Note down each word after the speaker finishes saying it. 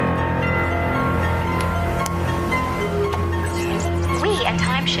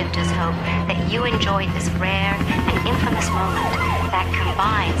Timeshifters hope that you enjoyed this rare and infamous moment that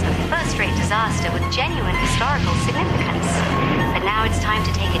combines a first-rate disaster with genuine historical significance. But now it's time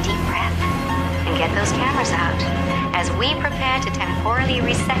to take a deep breath and get those cameras out as we prepare to temporally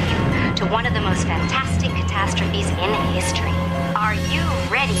reset you to one of the most fantastic catastrophes in history. Are you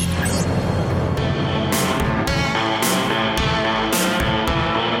ready?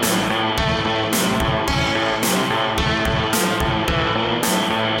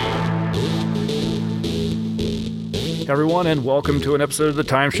 Everyone, and welcome to an episode of the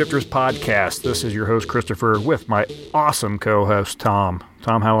Timeshifters podcast. This is your host, Christopher, with my awesome co-host, Tom.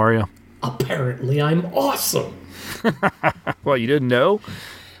 Tom, how are you? Apparently, I'm awesome. Well, you didn't know?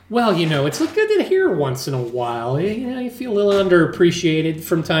 Well, it's good to hear once in a while. You feel a little underappreciated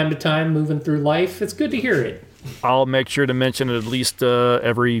from time to time moving through life. It's good to hear it. I'll make sure to mention it at least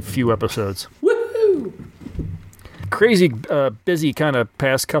every few episodes. Woohoo! Crazy busy kind of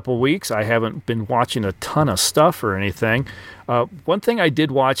past couple weeks. I haven't been watching a ton of stuff or anything. One thing I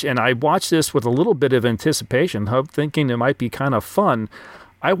did watch, and I watched this with a little bit of anticipation, thinking it might be kind of fun.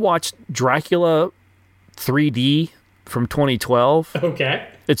 I watched Dracula 3D from 2012. Okay.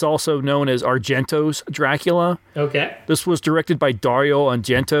 It's also known as Argento's Dracula. Okay. This was directed by Dario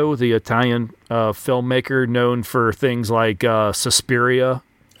Argento, the Italian filmmaker known for things like Suspiria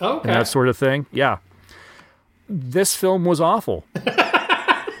and that sort of thing. Yeah. This film was awful.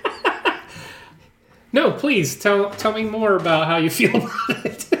 No, please, tell me more about how you feel about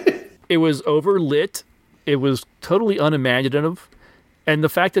it. It was overlit. It was totally unimaginative. And the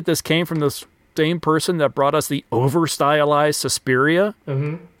fact that this came from the same person that brought us the over-stylized Suspiria,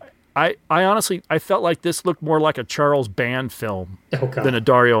 I honestly, I felt like this looked more like a Charles Band film than a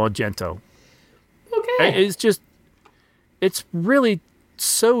Dario Argento. Okay. It's really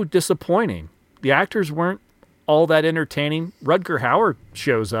so disappointing. The actors weren't all that entertaining. Rutger Hauer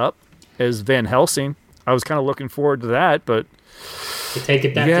shows up as Van Helsing. I was kind of looking forward to that, but I take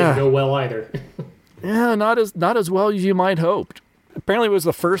it that didn't go well either. Yeah, not as well as you might hoped. Apparently, it was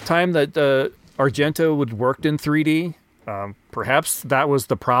the first time that Argento would worked in 3D. Perhaps that was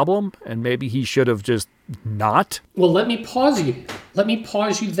the problem, and maybe he should have just not. Well, let me pause you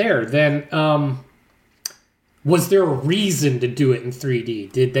there. Then, was there a reason to do it in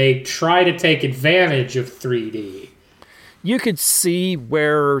 3D? Did they try to take advantage of 3D? You could see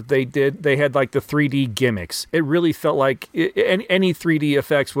where they had like the 3D gimmicks. It really felt like any 3D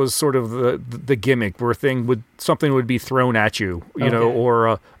effects was sort of the gimmick where something would be thrown at you,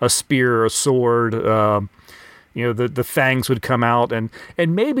 or a spear, a sword, the fangs would come out, and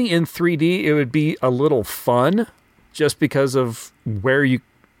maybe in 3D it would be a little fun just because of where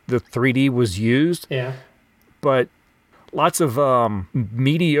the 3D was used. Yeah. But lots of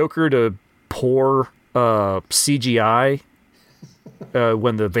mediocre to poor CGI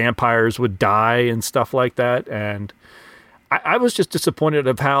when the vampires would die and stuff like that. And I was just disappointed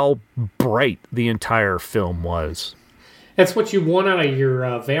of how bright the entire film was. That's what you want out of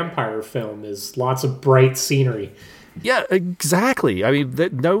your vampire film, is lots of bright scenery. Yeah, exactly. I mean,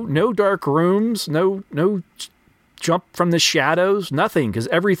 no dark rooms, no jump from the shadows, nothing, because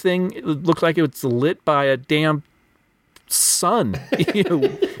everything looked like it was lit by a damn sun.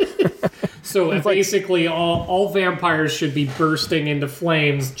 So basically, all vampires should be bursting into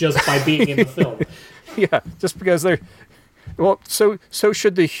flames just by being in the film. Yeah, just because they're... Well, so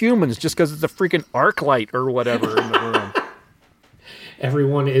should the humans, just because it's a freaking arc light or whatever in the room.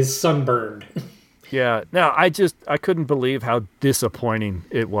 Everyone is sunburned. Yeah, no, I couldn't believe how disappointing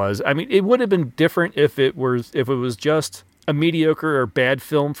it was. I mean, it would have been different if it was just a mediocre or bad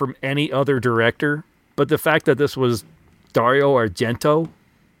film from any other director. But the fact that this was Dario Argento,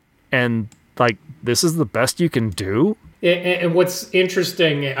 and like this is the best you can do. And what's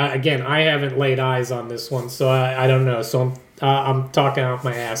interesting, again, I haven't laid eyes on this one, so I don't know. So I'm talking out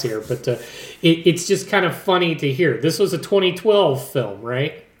my ass here, but it's just kind of funny to hear. This was a 2012 film,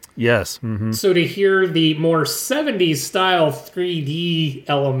 right? Yes. Mm-hmm. So to hear the more 70s style 3D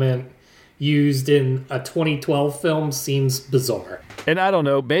element used in a 2012 film seems bizarre. And I don't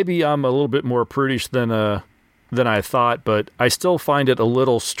know, maybe I'm a little bit more prudish than I thought, but I still find it a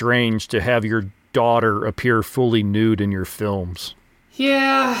little strange to have your daughter appear fully nude in your films.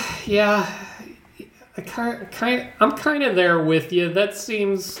 Yeah. I'm kind of there with you. That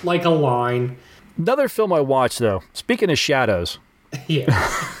seems like a line. Another film I watched, though, speaking of shadows. Yeah.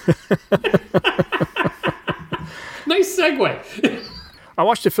 Nice segue. I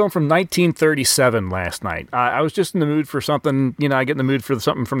watched a film from 1937 last night. I was just in the mood for something, I get in the mood for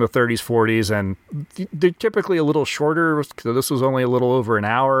something from the 30s, 40s, and they're typically a little shorter, so this was only a little over an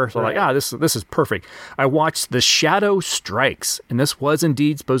hour. So Right. this is perfect. I watched The Shadow Strikes, and this was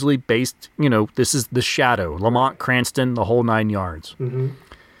indeed supposedly based, this is The Shadow, Lamont Cranston, the whole 9 yards. Mm-hmm.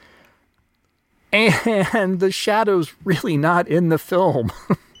 And the Shadow's really not in the film.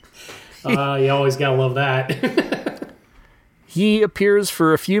 You always gotta love that. He appears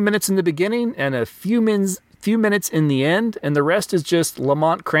for a few minutes in the beginning and a few minutes in the end, and the rest is just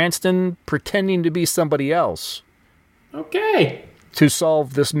Lamont Cranston pretending to be somebody else Okay. to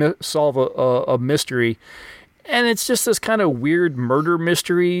solve a mystery. And it's just this kind of weird murder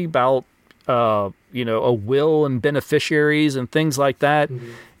mystery about a will and beneficiaries and things like that.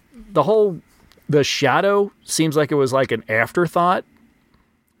 Mm-hmm. The Shadow seems like it was like an afterthought.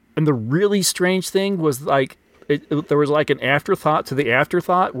 And the really strange thing was like there was like an afterthought to the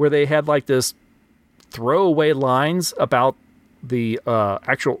afterthought where they had like this throwaway lines about the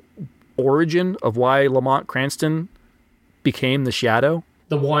actual origin of why Lamont Cranston became the Shadow.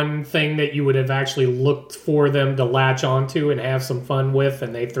 The one thing that you would have actually looked for them to latch onto and have some fun with,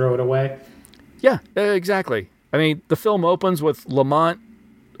 and they throw it away. Yeah, exactly. I mean, the film opens with Lamont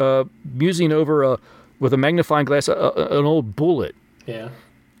musing over with a magnifying glass an old bullet. Yeah.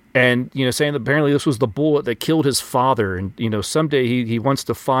 And, saying that apparently this was the bullet that killed his father. And, someday he wants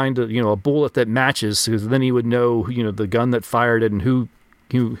to find, a bullet that matches, so then he would know, the gun that fired it and who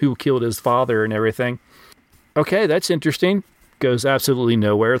killed his father and everything. Okay, that's interesting. Goes absolutely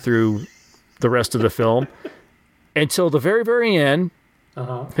nowhere through the rest of the film. Until the very, very end,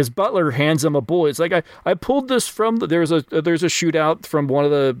 his butler hands him a bullet. It's like, I pulled this from, there's a shootout from one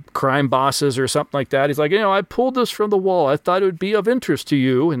of the crime bosses or something like that. He's like, I pulled this from the wall. I thought it would be of interest to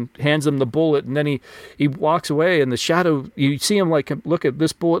you, and hands him the bullet. And then he walks away, and the Shadow, you see him like, look at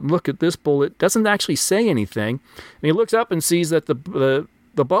this bullet and look at this bullet. Doesn't actually say anything. And he looks up and sees that the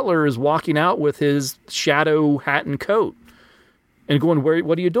butler is walking out with his Shadow hat and coat and going,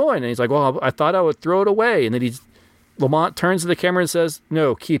 what are you doing? And he's like, well, I thought I would throw it away. And then Lamont turns to the camera and says,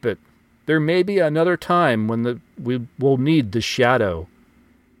 no, keep it. There may be another time when we will need the Shadow.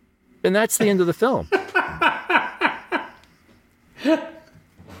 And that's the end of the film.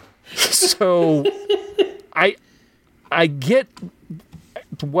 So I get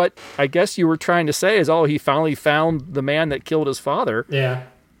what I guess you were trying to say is, he finally found the man that killed his father. Yeah.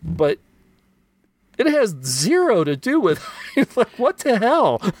 But it has zero to do with like, what the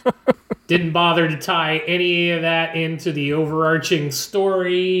hell? Didn't bother to tie any of that into the overarching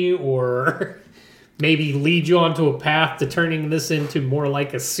story, or maybe lead you onto a path to turning this into more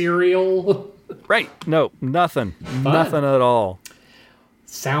like a serial. Right. No, nothing. Fun. Nothing at all.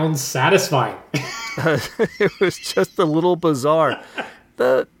 Sounds satisfying. It was just a little bizarre.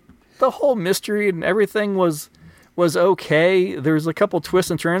 The whole mystery and everything was okay. There was a couple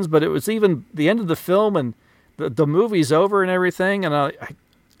twists and turns, but it was even the end of the film and the movie's over and everything. And I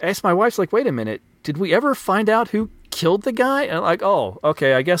asked my wife, like, wait a minute, did we ever find out who killed the guy? And I'm like, oh,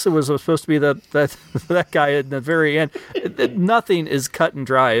 okay, I guess it was supposed to be that guy at the very end. Nothing is cut and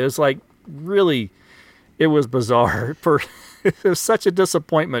dry. It was like, really, it was bizarre. It was such a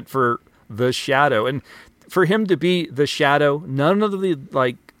disappointment for the Shadow. And for him to be the Shadow, none of the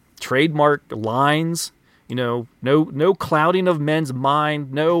like trademark lines, no clouding of men's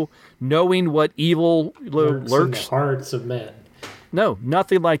mind, no knowing what evil lurks in the hearts of men. No,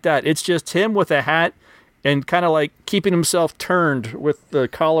 nothing like that. It's just him with a hat and kind of like keeping himself turned with the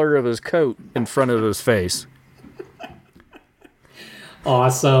collar of his coat in front of his face.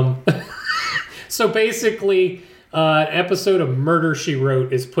 Awesome. So basically, an episode of Murder, She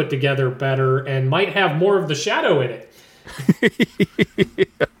Wrote is put together better and might have more of the Shadow in it.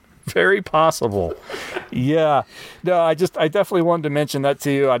 Very possible. Yeah. No, I definitely wanted to mention that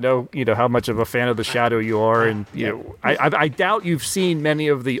to you. I know, how much of a fan of the Shadow you are. And, I doubt you've seen many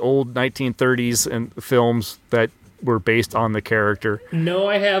of the old 1930s and films that were based on the character. No,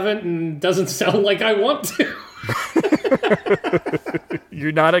 I haven't, and doesn't sound like I want to.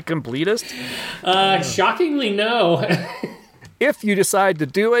 You're not a completist? Shockingly, no. If you decide to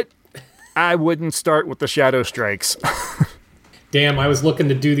do it, I wouldn't start with the Shadow Strikes. Damn, I was looking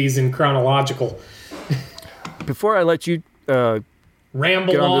to do these in chronological. Before I let you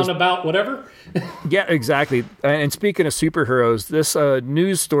ramble on about whatever. Yeah, exactly. And speaking of superheroes, this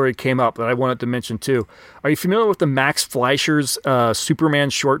news story came up that I wanted to mention too. Are you familiar with the Max Fleischer's Superman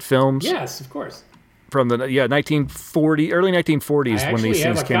short films? Yes, of course. From the 1940, early 1940s when these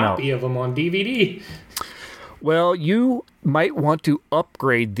things came out. I actually have a copy of them on DVD. Well, you might want to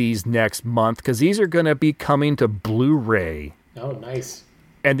upgrade these next month because these are going to be coming to Blu-ray Oh, nice.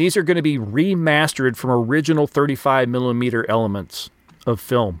 And these are going to be remastered from original 35 millimeter elements of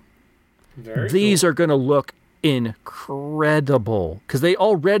film. These are going to look incredible because they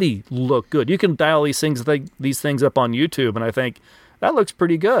already look good. You can dial these things up on YouTube, and I think that looks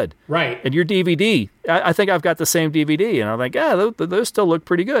pretty good. Right. And your DVD, I think I've got the same DVD, and I'm like, yeah, those still look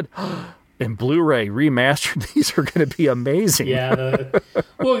pretty good. And Blu-ray remastered, these are going to be amazing. Yeah. The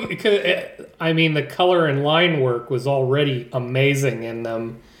color and line work was already amazing in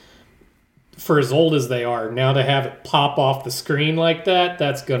them for as old as they are. Now to have it pop off the screen like that,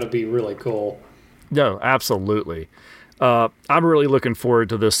 that's going to be really cool. No, absolutely. I'm really looking forward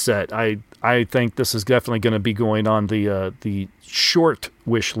to this set. I think this is definitely going to be going on the short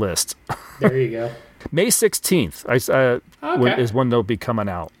wish list. There you go. May 16th is when they'll be coming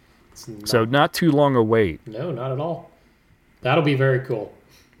out. So not too long a wait. No, not at all. That'll be very cool.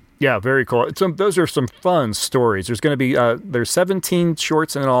 Yeah, very cool. Those are some fun stories. There's going to be there's 17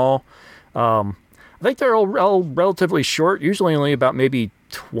 shorts in all. I think they're all relatively short, usually only about maybe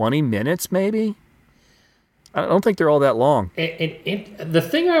 20 minutes, maybe. I don't think they're all that long. And the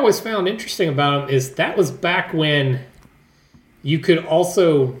thing I always found interesting about them is that was back when you could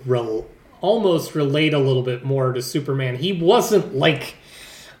also almost relate a little bit more to Superman. He wasn't like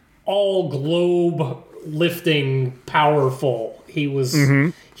all globe lifting powerful. He was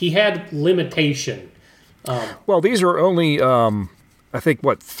he had limitation. Well, these are only I think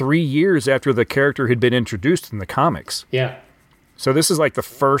 3 years after the character had been introduced in the comics. Yeah. So this is like the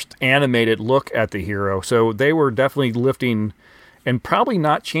first animated look at the hero. So they were definitely lifting and probably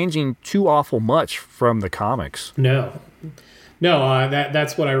not changing too awful much from the comics. No,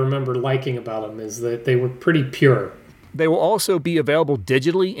 that's what I remember liking about them is that they were pretty pure. They will also be available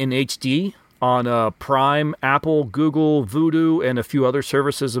digitally in HD on Prime, Apple, Google, Vudu, and a few other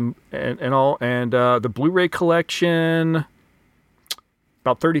services and all. And the Blu-ray collection,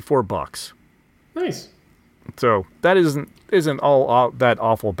 about $34. Nice. So that isn't all that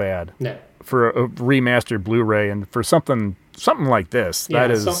awful bad. No. For a remastered Blu-ray and for something like this. Yeah,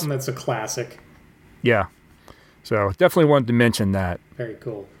 that is something that's a classic. Yeah. So definitely wanted to mention that. Very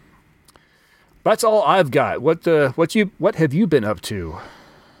cool. That's all I've got. What have you been up to?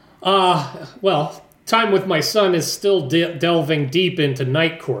 Well, time with my son is still delving deep into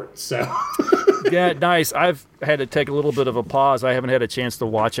Night Court, so. Yeah, nice. I've had to take a little bit of a pause. I haven't had a chance to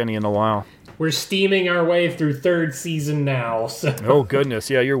watch any in a while. We're steaming our way through third season now. So. Oh, goodness.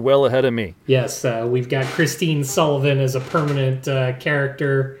 Yeah, you're well ahead of me. Yes, we've got Christine Sullivan as a permanent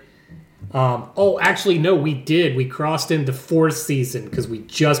character. Actually, no, we did. We crossed into fourth season because we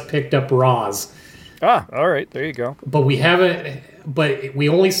just picked up Roz. Ah, all right. There you go. But we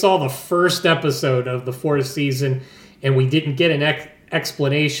only saw the first episode of the fourth season, and we didn't get an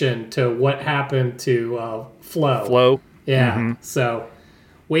explanation to what happened to Flo. Flo? Yeah, So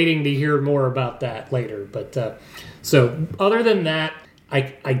waiting to hear more about that later. But so other than that,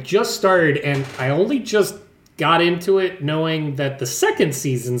 I just started, and I only just got into it knowing that the second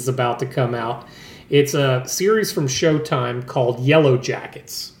season's about to come out. It's a series from Showtime called Yellow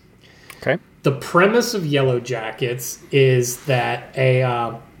Jackets. Okay. The premise of Yellow Jackets is that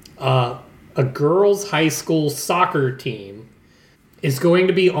a girls' high school soccer team is going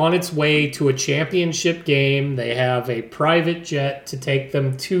to be on its way to a championship game. They have a private jet to take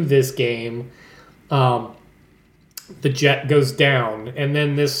them to this game. The jet goes down, and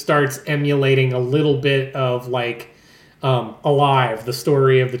then this starts emulating a little bit of like Alive, the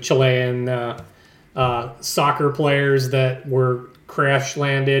story of the Chilean soccer players that were crash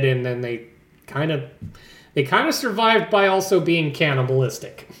landed, and then they kind of survived by also being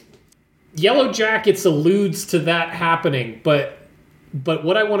cannibalistic. Yellow Jackets alludes to that happening, but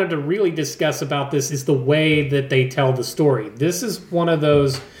what I wanted to really discuss about this is the way that they tell the story. This is one of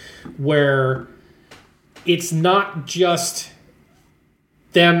those where it's not just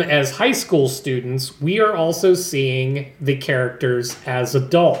them as high school students. We are also seeing the characters as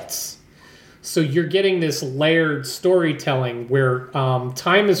adults. So you're getting this layered storytelling where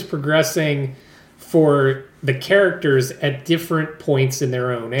time is progressing for the characters at different points in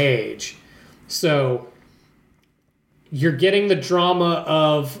their own age. So you're getting the drama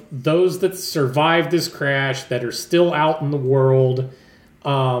of those that survived this crash, that are still out in the world,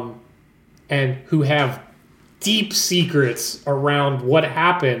 and who have deep secrets around what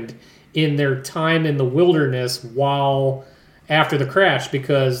happened in their time in the wilderness while after the crash,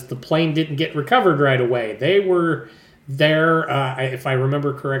 because the plane didn't get recovered right away. They were there, if I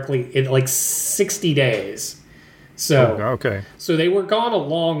remember correctly, in like 60 days. So, okay. So they were gone a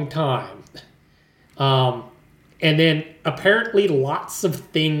long time. And then apparently lots of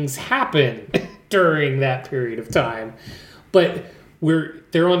things happen during that period of time. but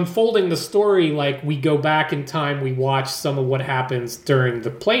they're unfolding the story like we go back in time, we watch some of what happens during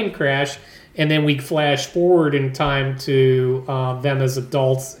the plane crash, and then we flash forward in time to them as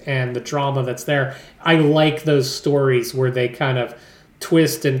adults and the drama that's there. I like those stories where they kind of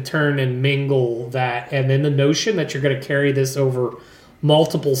twist and turn and mingle that, and then the notion that you're going to carry this over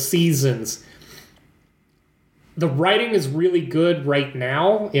multiple seasons. The writing is really good right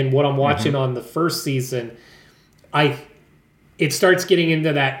now in what I'm watching on the first season. It starts getting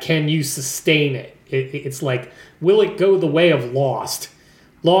into that, can you sustain it? It's like, will it go the way of Lost?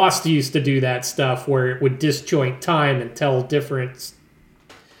 Lost used to do that stuff where it would disjoint time and tell different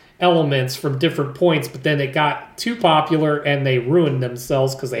elements from different points, but then it got too popular and they ruined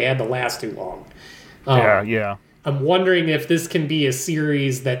themselves because they had to last too long. Yeah. I'm wondering if this can be a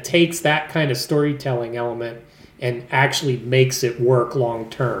series that takes that kind of storytelling element and actually makes it work long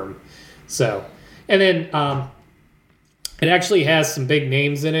term. So, and then it actually has some big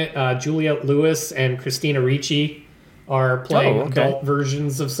names in it. Juliette Lewis and Christina Ricci are playing adult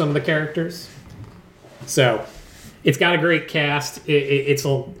versions of some of the characters. So it's got a great cast.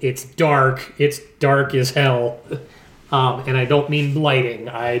 It's dark. It's dark as hell. And I don't mean blighting.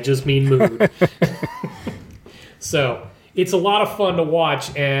 I just mean mood. So it's a lot of fun to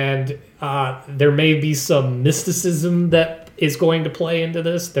watch, and there may be some mysticism that is going to play into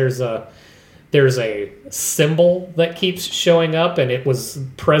this. There's a symbol that keeps showing up, and it was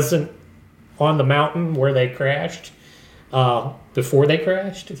present on the mountain where they crashed, before they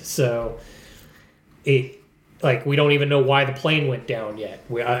crashed. So we don't even know why the plane went down yet.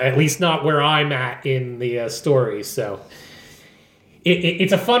 At least not where I'm at in the story. So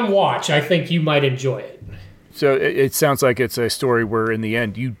it's a fun watch. I think you might enjoy it. So it sounds like it's a story where in the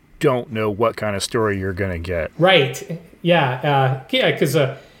end you don't know what kind of story you're going to get. Right. Yeah. Because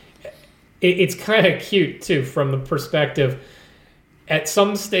it's kind of cute, too, from the perspective. At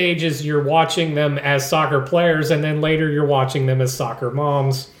some stages, you're watching them as soccer players, and then later you're watching them as soccer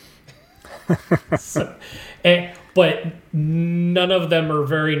moms. But none of them are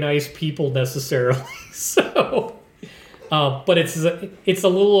very nice people necessarily. So, but it's a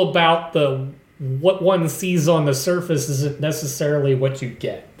little about what one sees on the surface isn't necessarily what you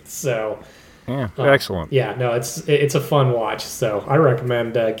get. So, yeah, excellent. Yeah, no, it's a fun watch. So I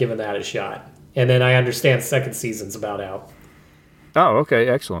recommend giving that a shot. And then I understand second season's about out. Oh, okay,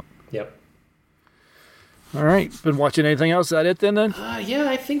 excellent. Yep. All right, been watching anything else? Is that it then? Yeah,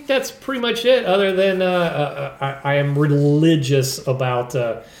 I think that's pretty much it. Other than I am religious about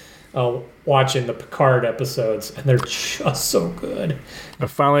watching the Picard episodes, and they're just so good. I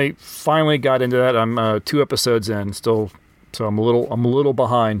finally got into that. I'm 2 episodes in still, so I'm a little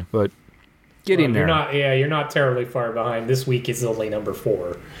behind, but getting there. You're not terribly far behind. This week is only number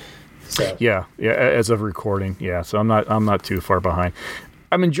 4. So yeah, as of recording, yeah. So I'm not too far behind.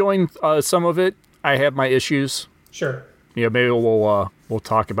 I'm enjoying some of it. I have my issues. Sure. Yeah, maybe we'll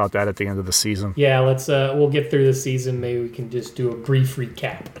talk about that at the end of the season. Yeah, we'll get through the season. Maybe we can just do a brief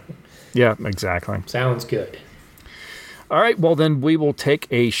recap. Yeah, exactly. Sounds good. All right, well then we will take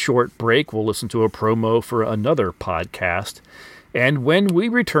a short break. We'll listen to a promo for another podcast. And when we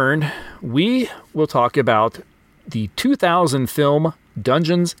return, we will talk about the 2000 film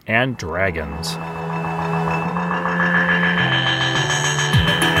Dungeons and Dragons.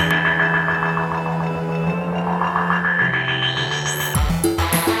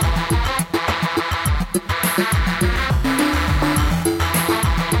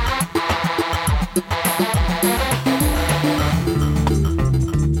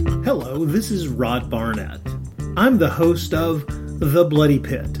 Hello, this is Rod Barnett. I'm the host of The Bloody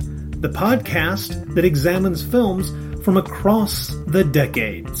Pit, the podcast that examines films from across the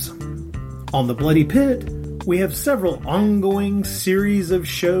decades. On The Bloody Pit, we have several ongoing series of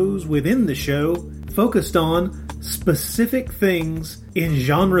shows within the show focused on specific things in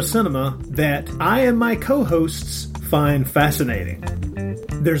genre cinema that I and my co-hosts find fascinating.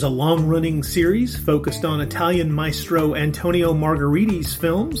 There's a long-running series focused on Italian maestro Antonio Margheriti's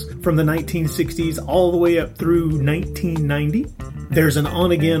films from the 1960s all the way up through 1990. There's an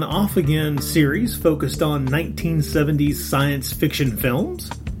on-again, off-again series focused on 1970s science fiction films.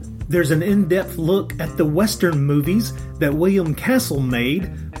 There's an in-depth look at the Western movies that William Castle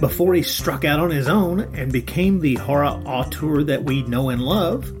made before he struck out on his own and became the horror auteur that we know and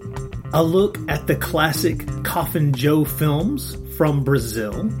love. A look at the classic Coffin Joe films from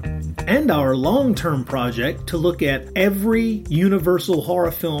Brazil. And our long-term project to look at every Universal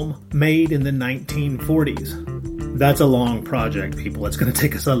horror film made in the 1940s. That's a long project, people. It's going to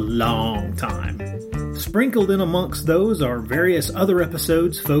take us a long time. Sprinkled in amongst those are various other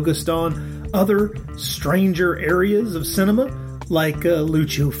episodes focused on other stranger areas of cinema, like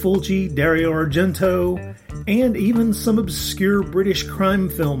Lucio Fulci, Dario Argento, and even some obscure British crime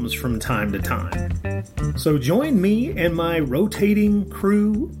films from time to time. So join me and my rotating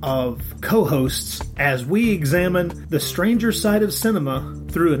crew of co-hosts as we examine the stranger side of cinema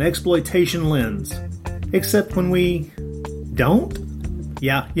through an exploitation lens. Except when we don't?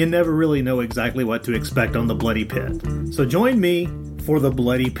 Yeah, you never really know exactly what to expect on The Bloody Pit. So join me for The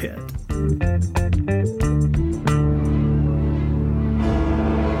Bloody Pit.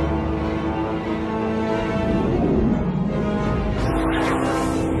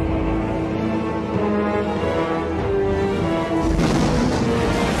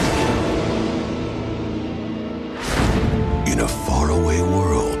 In a faraway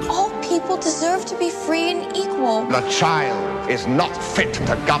world, All people deserve to be free and equal. The child is not fit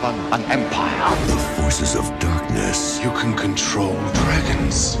to govern an empire. the forces of darkness You can control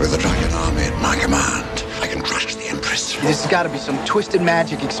dragons. with the dragon army at my command. I can crush the Empress. This has got to be some twisted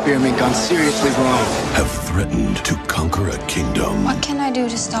magic experiment gone seriously wrong. Have threatened to conquer a kingdom. What can I do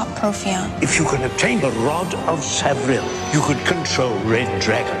to stop Profion? If you can obtain the Rod of Savril, you could control red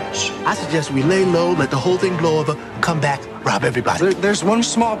dragons. I suggest we lay low, let the whole thing blow over, come back, rob everybody. There's one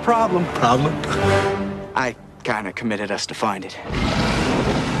small problem. Problem? I kind of committed us to find it.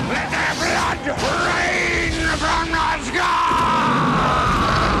 Let their blood rain from the sky!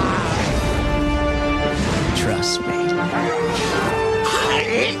 Trust me. I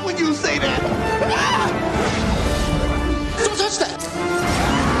hate when you say that. Don't touch that.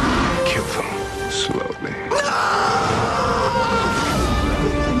 Kill them slowly.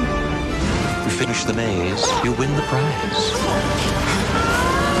 You finish the maze, you win the prize.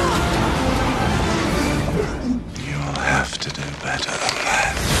 You'll have to do better than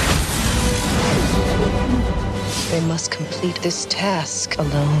that. They must complete this task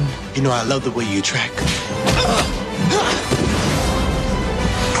alone. You know, I love the way you track.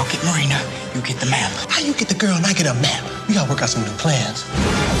 I'll get Marina, you get the map. How you get the girl and I get a map? We gotta work out some new plans.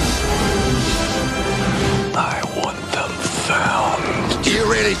 I want them found. Do you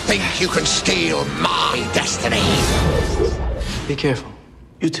really think you can steal my destiny? Be careful.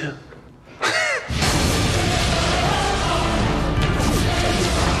 You too.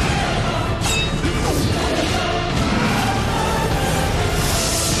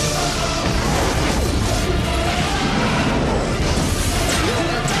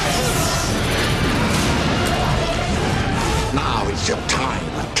 Now it's your time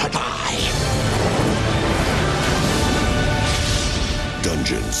to die.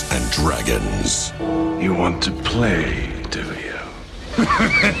 Dungeons and Dragons. You want to play, do you?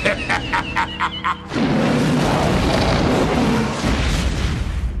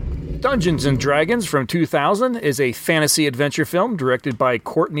 Dungeons and Dragons from 2000 is a fantasy adventure film directed by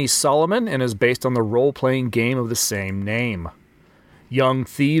Courtney Solomon and is based on the role-playing game of the same name. Young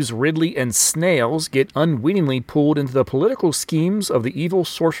thieves Ridley and Snails get unwittingly pulled into the political schemes of the evil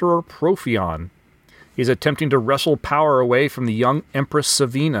sorcerer Profion. He's attempting to wrestle power away from the young Empress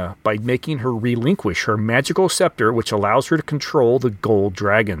Savina by making her relinquish her magical scepter, which allows her to control the gold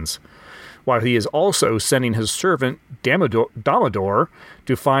dragons, while he is also sending his servant Damador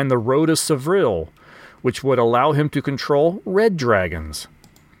to find the Road of Savril, which would allow him to control red dragons.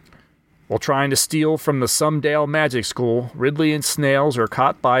 While trying to steal from the Sumdale Magic School, Ridley and Snails are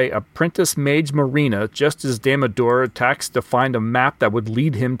caught by apprentice mage Marina just as Damador attacks to find a map that would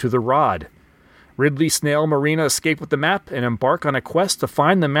lead him to the Rod. Ridley, Snail, Marina escape with the map and embark on a quest to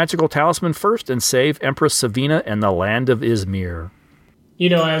find the magical talisman first and save Empress Savina and the land of Izmir. You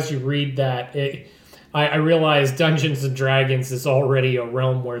know, as you read that, I realize Dungeons and Dragons is already a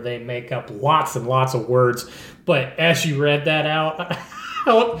realm where they make up lots and lots of words. But as you read that out,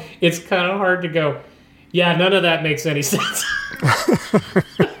 it's kind of hard to go, yeah, none of that makes any sense.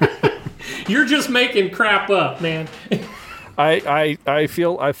 You're just making crap up, man. I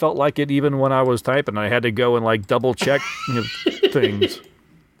felt like it even when I was typing. I had to go and like double check things.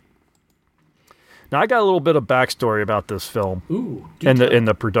 Now I got a little bit of backstory about this film. Ooh, in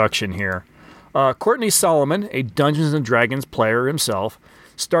the production here. Courtney Solomon, a Dungeons and Dragons player himself,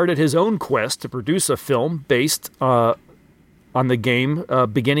 started his own quest to produce a film based on the game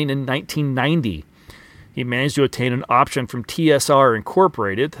beginning in 1990. He managed to obtain an option from TSR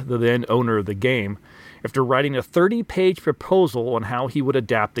Incorporated, the then owner of the game, after writing a 30-page proposal on how he would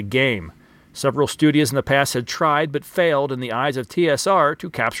adapt the game. Several studios in the past had tried but failed in the eyes of TSR to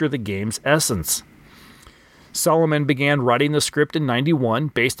capture the game's essence. Solomon began writing the script in 91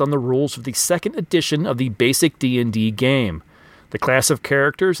 based on the rules of the second edition of the basic D&D game. The class of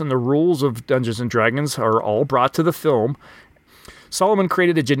characters and the rules of Dungeons & Dragons are all brought to the film. Solomon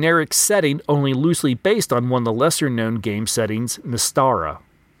created a generic setting only loosely based on one of the lesser-known game settings, Mystara.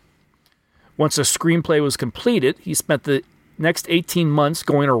 Once a screenplay was completed, he spent the next 18 months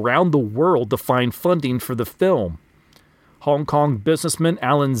going around the world to find funding for the film. Hong Kong businessman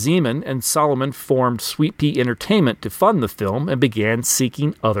Alan Zeman and Solomon formed Sweet Pea Entertainment to fund the film and began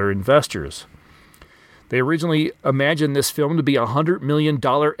seeking other investors. They originally imagined this film to be a $100 million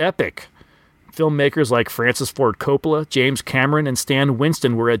epic. Filmmakers like Francis Ford Coppola, James Cameron, and Stan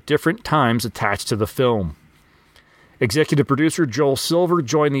Winston were at different times attached to the film. Executive producer Joel Silver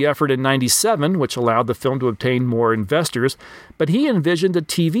joined the effort in '97, which allowed the film to obtain more investors, but he envisioned a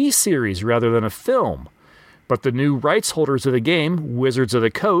TV series rather than a film. But the new rights holders of the game, Wizards of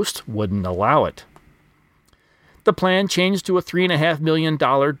the Coast, wouldn't allow it. The plan changed to a $3.5 million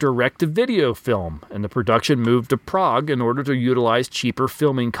direct-to-video film, and the production moved to Prague in order to utilize cheaper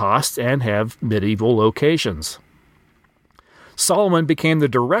filming costs and have medieval locations. Solomon became the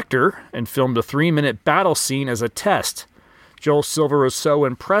director and filmed a 3-minute battle scene as a test. Joel Silver was so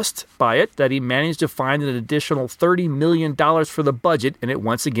impressed by it that he managed to find an additional $30 million for the budget, and it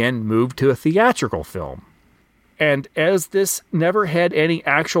once again moved to a theatrical film. And as this never had any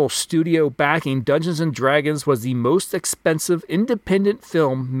actual studio backing, Dungeons & Dragons was the most expensive independent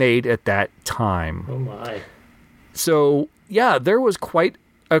film made at that time. Oh my. So, yeah, there was quite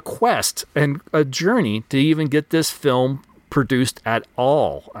a quest and a journey to even get this film produced at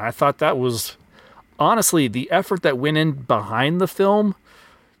all. I thought that was, honestly, the effort that went in behind the film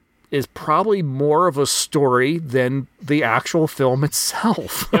is probably more of a story than the actual film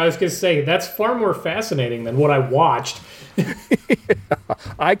itself. Yeah, I was going to say, that's far more fascinating than what I watched.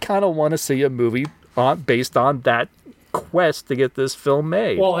 I kind of want to see a movie based on that quest to get this film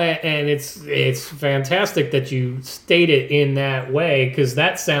made. Well, and it's fantastic that you state it in that way, because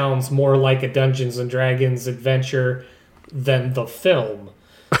that sounds more like a Dungeons & Dragons adventure than the film.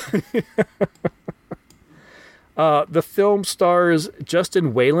 The film stars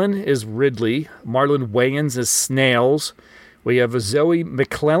Justin Whalen as Ridley, Marlon Wayans as Snails. We have Zoe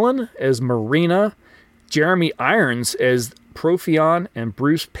McClellan as Marina, Jeremy Irons as Profion, and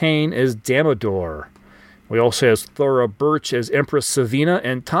Bruce Payne as Damodar. We also have Thora Birch as Empress Savina,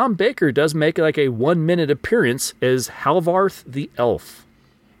 and Tom Baker does make like a 1-minute appearance as Halvarth the Elf.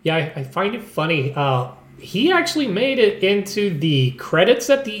 Yeah, I find it funny. He actually made it into the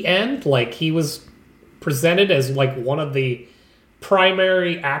credits at the end, like he was presented as like one of the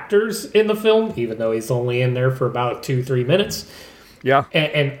primary actors in the film, even though he's only in there for about 2-3 minutes. Yeah.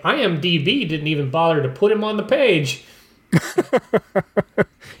 And IMDb didn't even bother to put him on the page.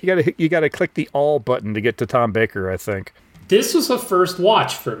 You gotta click the all button to get to Tom Baker, I think. This was a first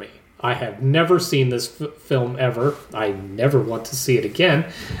watch for me. I have never seen this film ever. I never want to see it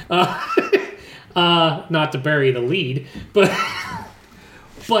again. Not to bury the lead, but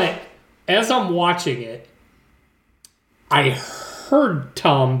as I'm watching it, I heard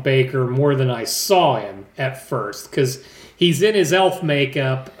Tom Baker more than I saw him at first, because he's in his elf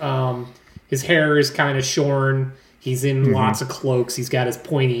makeup. His hair is kind of shorn. He's in lots of cloaks. He's got his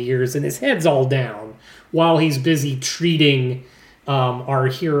pointy ears, and his head's all down while he's busy treating our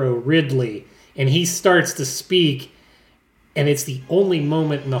hero Ridley. And he starts to speak, and it's the only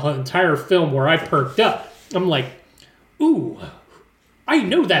moment in the entire film where I perked up. I'm like, ooh, I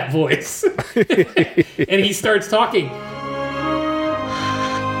know that voice. And he starts talking.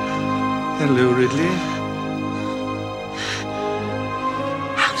 Hello, Ridley.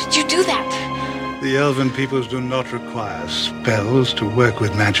 How did you do that? The elven peoples do not require spells to work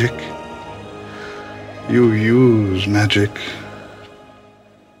with magic. You use magic.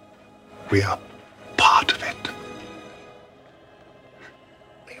 We are part of it.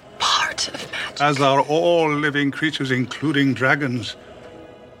 We're part of magic. As are all living creatures, including dragons.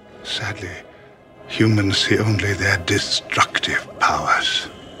 Sadly, humans see only their destructive powers.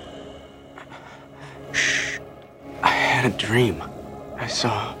 Shh. I had a dream.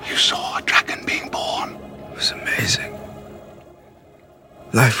 You saw a dragon being born. It was amazing.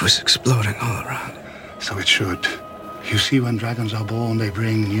 Life was exploding all around. So it should. You see, when dragons are born, they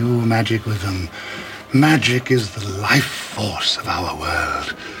bring new magic with them. Magic is the life force of our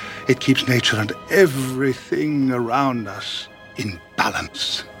world. It keeps nature and everything around us in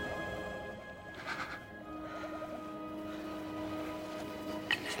balance.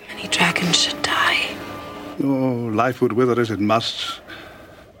 And if many dragons should die? Oh, life would wither as it must.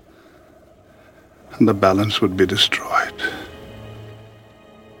 And the balance would be destroyed.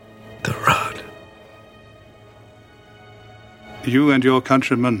 The rod. You and your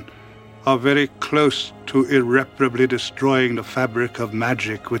countrymen are very close to irreparably destroying the fabric of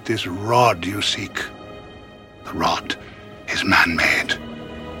magic with this rod you seek. The rod is man-made,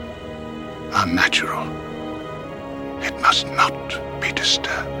 unnatural. It must not be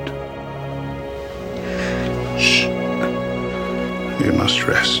disturbed. Shh. You must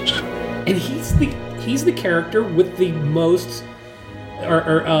rest. And he's the character with the most,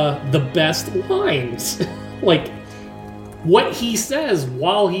 the best lines. Like, what he says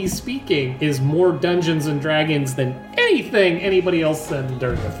while he's speaking is more Dungeons and Dragons than anything anybody else said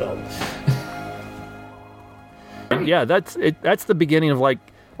during the film. Yeah, that's it. That's the beginning of like,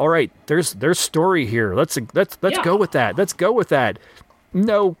 all right, there's story here. Let's go with that. Let's go with that.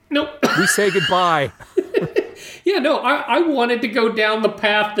 No, we say goodbye. Yeah, no, I wanted to go down the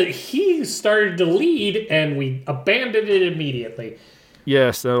path that he started to lead, and we abandoned it immediately.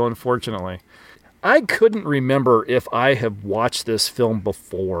 Yes, no, unfortunately. I couldn't remember if I have watched this film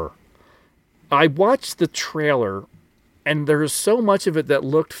before. I watched the trailer, and there's so much of it that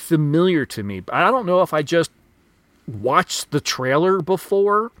looked familiar to me. I don't know if I just watched the trailer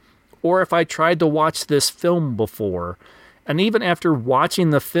before, or if I tried to watch this film before. And even after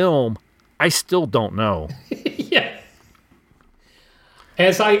watching the film, I still don't know. Yeah.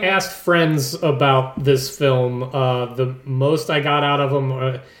 As I asked friends about this film, the most I got out of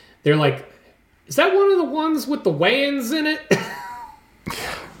them, they're like, is that one of the ones with the Wayans in it?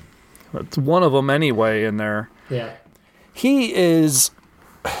 It's one of them anyway in there. Yeah. He is,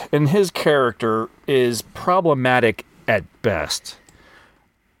 and his character is problematic at best.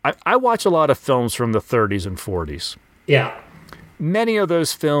 I watch a lot of films from the 30s and 40s. Yeah. Many of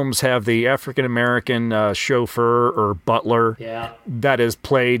those films have the African-American chauffeur or butler that is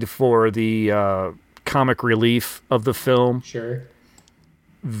played for the comic relief of the film. Sure.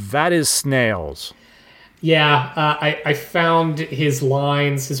 That is Snails. Yeah, I found his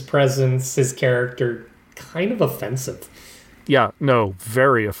lines, his presence, his character kind of offensive. Yeah, no,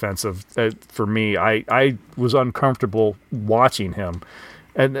 very offensive for me. I was uncomfortable watching him.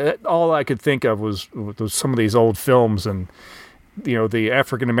 And all I could think of was some of these old films and, you know, the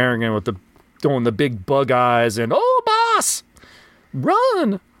African-American with doing the big bug eyes and, oh, boss,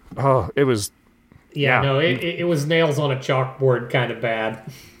 run. Oh, it was... Yeah, no, it was nails on a chalkboard kind of bad.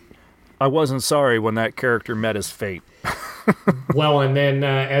 I wasn't sorry when that character met his fate. Well, and then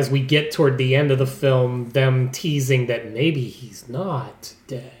as we get toward the end of the film, them teasing that maybe he's not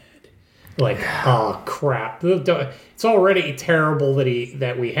dead. Like, oh, crap. It's already terrible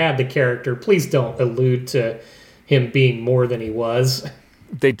that we had the character. Please don't allude to him being more than he was.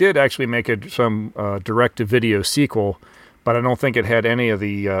 They did actually make some direct-to-video sequel, but I don't think it had any of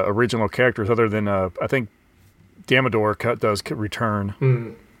the original characters other than, I think, Damodar does return.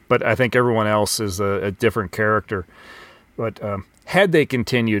 Mm. But I think everyone else is a different character. But had they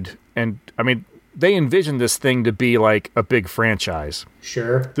continued, and I mean, they envisioned this thing to be like a big franchise.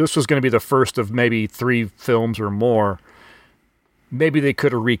 Sure. This was going to be the first of maybe 3 films or more. Maybe they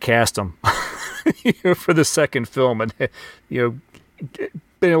could have recast him for the second film and, been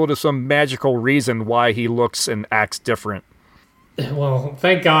able to some magical reason why he looks and acts different. Well,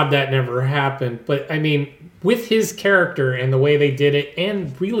 thank God that never happened. But, I mean, with his character and the way they did it,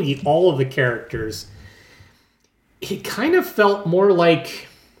 and really all of the characters, it kind of felt more like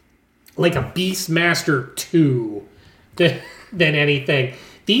a Beastmaster 2 than anything.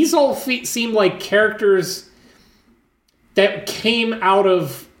 These all seem like characters that came out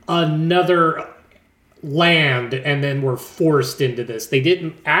of another land and then were forced into this. They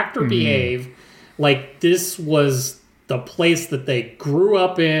didn't act or behave like this was the place that they grew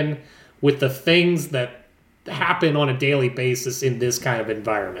up in with the things that happen on a daily basis in this kind of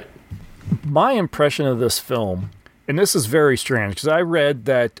environment. My impression of this film, and this is very strange, because I read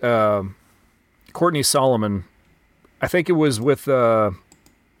that Courtney Solomon, I think it was with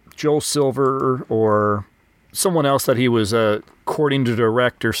Joel Silver or someone else that he was courting to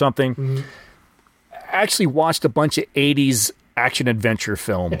direct or something, actually watched a bunch of 80s action-adventure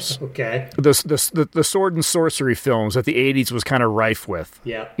films. Okay. The sword and sorcery films that the 80s was kind of rife with.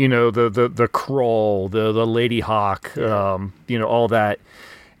 Yeah. You know, the Kroll, the Lady Hawk, all that.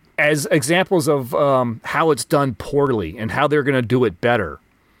 As examples of how it's done poorly and how they're going to do it better.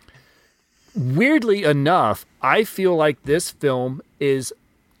 Weirdly enough, I feel like this film is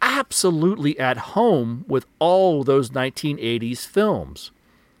absolutely at home with all those 1980s films.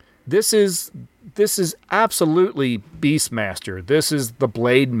 This is absolutely Beastmaster. This is The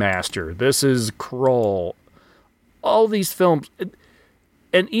Blade Master. This is Kroll. All these films,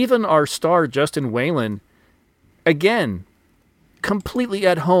 and even our star Justin Whalen, again, completely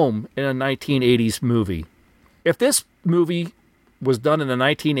at home in a 1980s movie. If this movie was done in the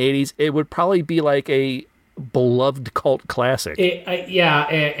 1980s, it would probably be like a beloved cult classic.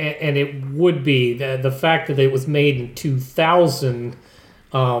 And it would be. The fact that it was made in 2000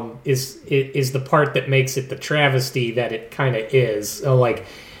 is the part that makes it the travesty that it kind of is. So, like,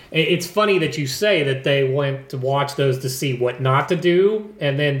 it's funny that you say that they went to watch those to see what not to do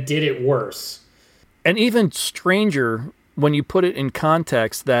and then did it worse. And even stranger when you put it in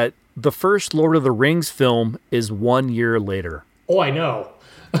context that the first Lord of the Rings film is 1 year later. Oh, I know.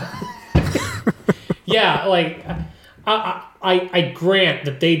 Yeah, like, I grant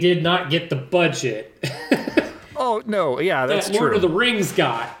that they did not get the budget. Oh, no, yeah, that's that true. Lord of the Rings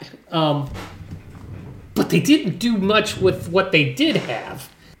got. But they didn't do much with what they did have.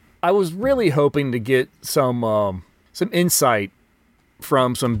 I was really hoping to get some insight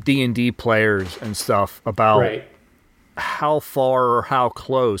from some D&D players and stuff about how far or how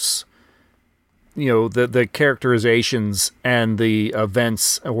close, the characterizations and the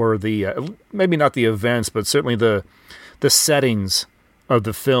events, or the maybe not the events, but certainly the settings of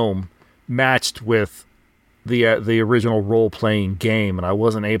the film matched with the original role-playing game, and I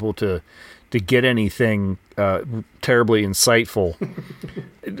wasn't able to get anything terribly insightful.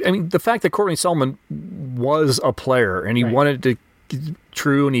 I mean, the fact that Courtney Solomon was a player and he wanted to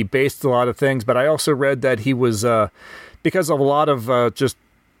true, and he based a lot of things, but I also read that he was because of a lot of just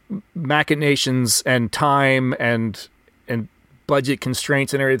machinations and time and budget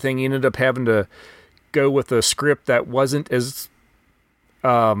constraints and everything, he ended up having to go with a script that wasn't as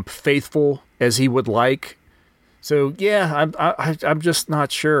faithful as he would like. So yeah, I'm just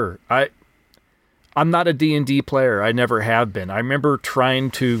not sure. I'm not a D&D player. I never have been. I remember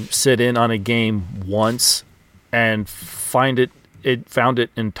trying to sit in on a game once and found it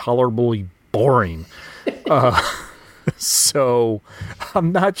intolerably boring. So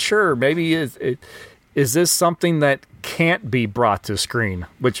I'm not sure. Maybe is this something that can't be brought to screen?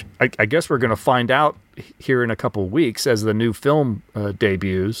 Which I guess we're going to find out here in a couple of weeks as the new film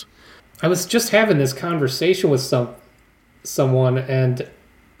debuts. I was just having this conversation with someone, and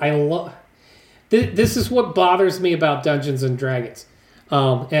I love. This is what bothers me about Dungeons and Dragons,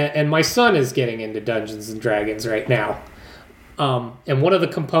 and my son is getting into Dungeons and Dragons right now. And one of the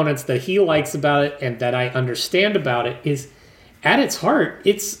components that he likes about it and that I understand about it is, at its heart,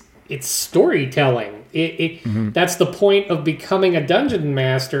 it's storytelling. That's the point of becoming a dungeon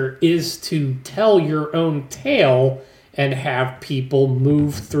master, is to tell your own tale and have people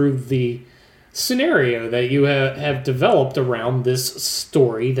move through the scenario that you have developed around this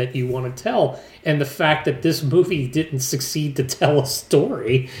story that you want to tell. And the fact that this movie didn't succeed to tell a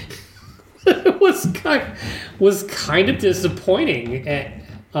story was kind of disappointing.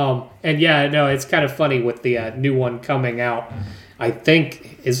 And yeah, no, it's kind of funny with the new one coming out. I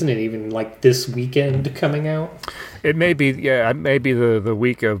think, isn't it even like this weekend coming out? It may be, yeah, it may be the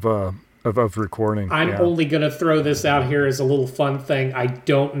week of recording. I'm only going to throw this out here as a little fun thing. I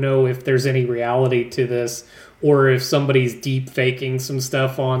don't know if there's any reality to this or if somebody's deep faking some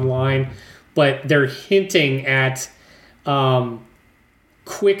stuff online, but they're hinting at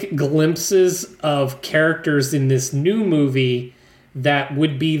quick glimpses of characters in this new movie that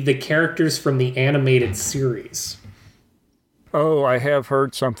would be the characters from the animated series. Oh, I have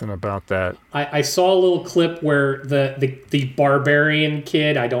heard something about that. I saw a little clip where the barbarian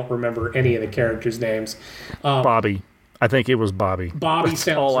kid, I don't remember any of the characters' names. Bobby. I think it was Bobby. Bobby That's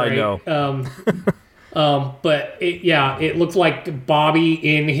sounds all right. I know. But it looked like Bobby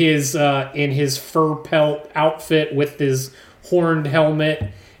in his fur pelt outfit with his horned helmet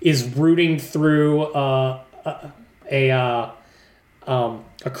is rooting through a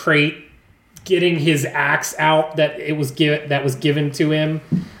crate, getting his axe out that was given to him,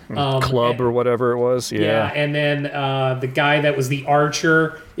 club or whatever it was. Yeah, and then the guy that was the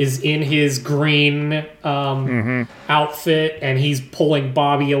archer is in his green outfit, and he's pulling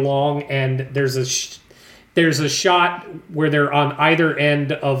Bobby along. And there's a shot where they're on either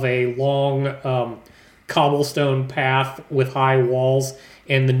end of a long cobblestone path with high walls,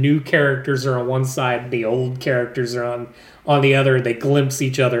 and the new characters are on one side, the old characters are on the other. They glimpse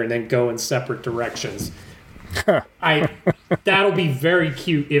each other and then go in separate directions. That'll be very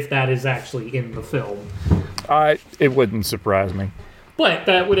cute if that is actually in the film. It wouldn't surprise me. But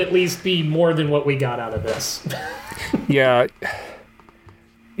that would at least be more than what we got out of this. Yeah.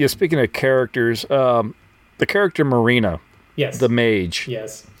 Speaking of characters, the character Marina, yes, the mage,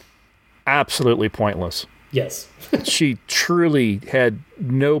 yes, absolutely pointless. Yes. She truly had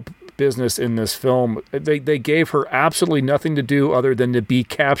no business in this film. They gave her absolutely nothing to do other than to be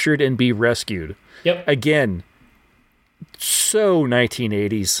captured and be rescued. Yep. Again, so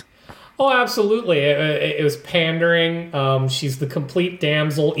 1980s. Oh, absolutely. It was pandering. She's the complete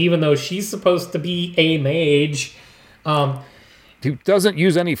damsel, even though she's supposed to be a mage. Who doesn't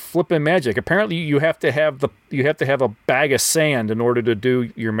use any flippin' magic. Apparently, you have to have a bag of sand in order to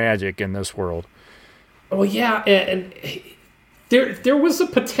do your magic in this world. Oh yeah, and there was a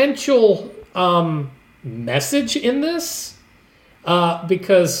potential message in this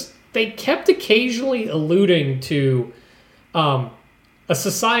because they kept occasionally alluding to a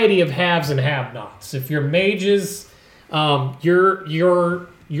society of haves and have-nots. If you're mages, you're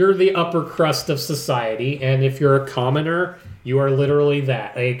the upper crust of society, and if you're a commoner, you are literally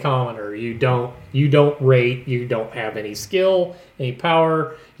that, a commoner. You don't rate, you don't have any skill, any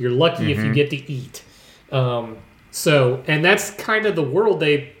power. You're lucky if you get to eat. And that's kind of the world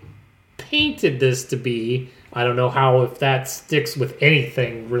they painted this to be. I don't know if that sticks with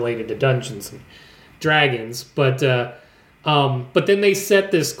anything related to Dungeons and Dragons, but then they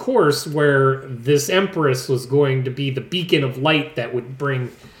set this course where this Empress was going to be the beacon of light that would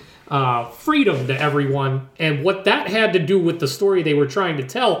bring freedom to everyone, and what that had to do with the story they were trying to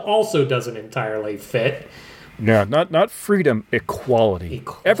tell also doesn't entirely fit. No, not freedom, equality.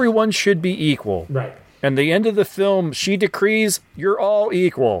 Everyone should be equal. Right. And the end of the film, she decrees, you're all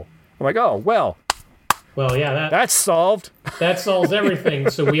equal. I'm like, oh, well, yeah, that's solved. That solves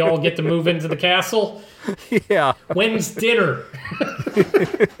everything, so we all get to move into the castle? Yeah. When's dinner?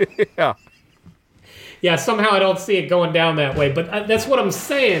 Yeah. Yeah, somehow I don't see it going down that way. But that's what I'm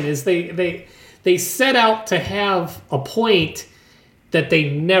saying, is they set out to have a point that they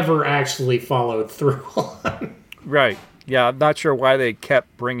never actually followed through on. Right. Yeah, I'm not sure why they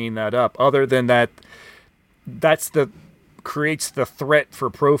kept bringing that up, other than creates the threat for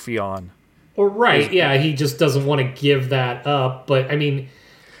Profion. Well, right, yeah, he just doesn't want to give that up. But, I mean...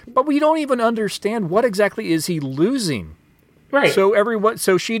 But we don't even understand what exactly is he losing. Right.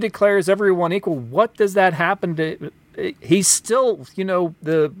 So she declares everyone equal. What does that happen to? He's still,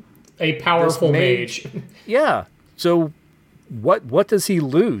 a powerful mage. Yeah. So what does he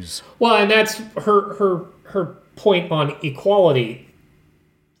lose? Well, and that's her point on equality.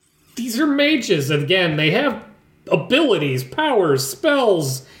 These are mages. Again, they have abilities, powers,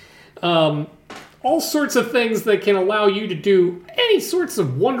 spells, all sorts of things that can allow you to do any sorts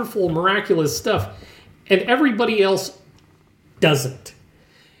of wonderful, miraculous stuff, and everybody else doesn't.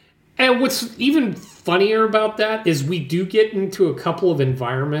 And what's even funnier about that is we do get into a couple of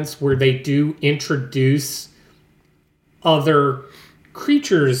environments where they do introduce other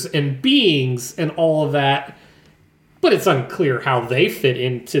creatures and beings and all of that, but it's unclear how they fit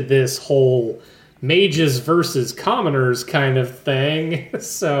into this whole mages versus commoners kind of thing.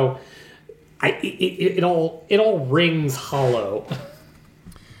 So it all rings hollow.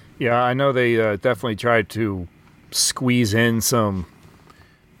 Yeah, I know they definitely tried to squeeze in some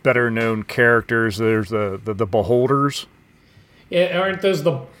better known characters. There's the beholders. Yeah, aren't those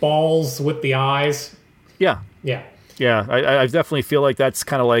the balls with the eyes? Yeah. I definitely feel like that's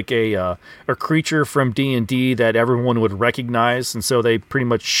kind of like a creature from D&D that everyone would recognize, and so they pretty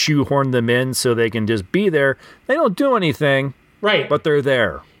much shoehorn them in so they can just be there. They don't do anything, right? But they're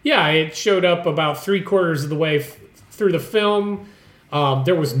there. Yeah, it showed up about 3/4 of the way through the film.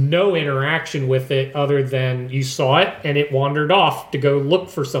 There was no interaction with it other than you saw it and it wandered off to go look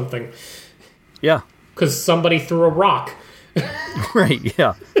for something. Yeah. Because somebody threw a rock. Right,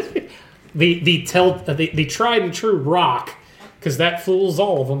 yeah. the tried and true rock, because that fools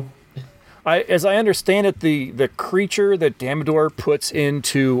all of them. As I understand it, the creature that Damodar puts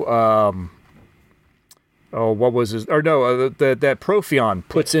into... what was his... Or no, that Profion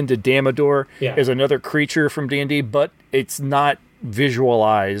puts into Damodar is another creature from D&D, but it's not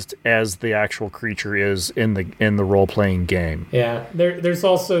visualized as the actual creature is in the role-playing game. Yeah, there's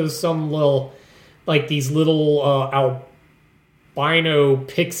also some little, like these little albino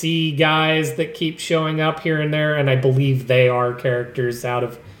pixie guys that keep showing up here and there, and I believe they are characters out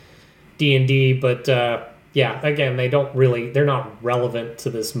of D&D, but yeah, again, they're not relevant to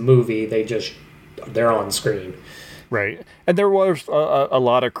this movie. They're on screen. Right. And there was a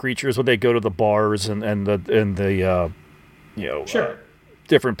lot of creatures when they go to the bars and the sure.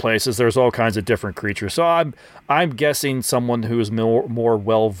 Different places. There's all kinds of different creatures. So I'm guessing someone who is more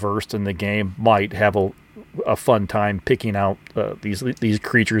well versed in the game might have a fun time picking out these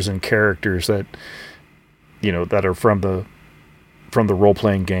creatures and characters that that are from the role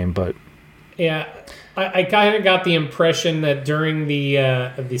playing game. But yeah, I kind of got the impression that during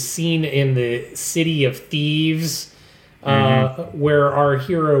the scene in the City of Thieves, where our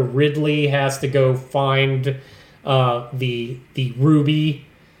hero Ridley has to go find the ruby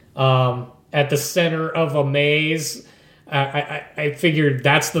at the center of a maze, I figured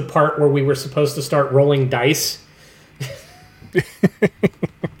that's the part where we were supposed to start rolling dice.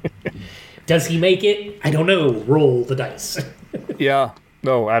 Does he make it? I don't know. Roll the dice. Yeah.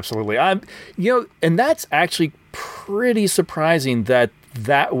 No, absolutely. And that's actually pretty surprising that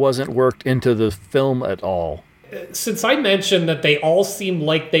wasn't worked into the film at all. Since I mentioned that they all seemed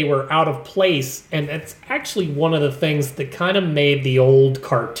like they were out of place, and that's actually one of the things that kind of made the old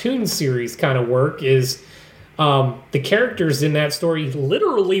cartoon series kind of work, is the characters in that story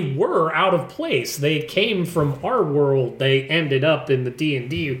literally were out of place. They came from our world. They ended up in the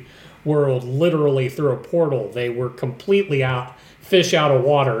D&D world literally through a portal. They were completely fish out of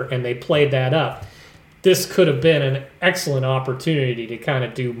water, and they played that up. This could have been an excellent opportunity to kind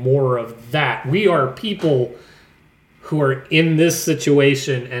of do more of that. We are people who are in this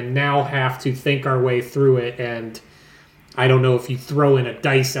situation and now have to think our way through it. And I don't know if you throw in a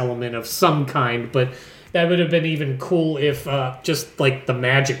dice element of some kind, but that would have been even cool if just like the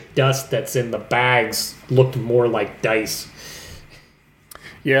magic dust that's in the bags looked more like dice.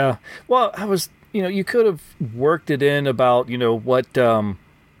 Yeah. Well, you could have worked it in about,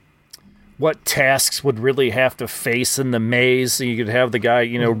 what tasks would really have to face in the maze. So you could have the guy,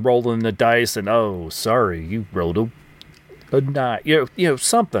 rolling the dice and, oh, sorry, you rolled a not,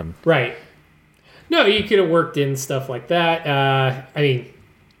 something. Right. No, you could have worked in stuff like that. I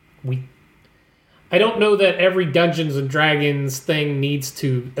don't know that every Dungeons and Dragons thing needs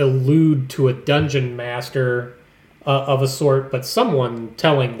to allude to a dungeon master of a sort, but someone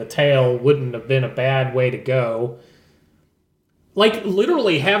telling the tale wouldn't have been a bad way to go. Like,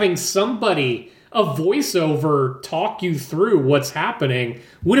 literally having somebody, a voiceover, talk you through what's happening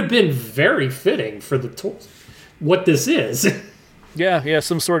would have been very fitting for what this is. Yeah,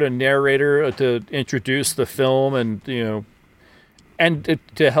 some sort of narrator to introduce the film and, and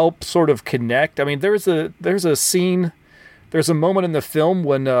to help sort of connect. I mean, there's a scene, there's a moment in the film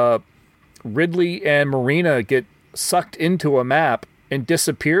when Ridley and Marina get sucked into a map and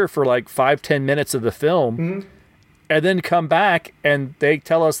disappear for like 5-10 minutes of the film. Mm-hmm. And then come back, and they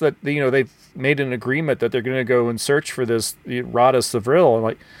tell us that they've made an agreement that they're going to go and search for this Rada Sevril. I'm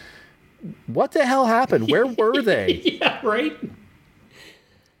like, what the hell happened? Where were they? Yeah, right.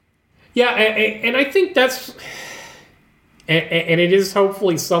 Yeah, and I think that's, and it is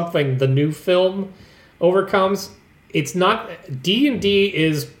hopefully something the new film overcomes. It's not, D&D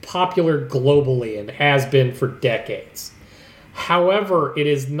is popular globally and has been for decades. However, it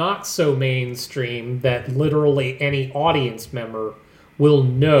is not so mainstream that literally any audience member will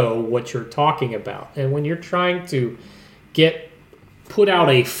know what you're talking about. And when you're trying to put out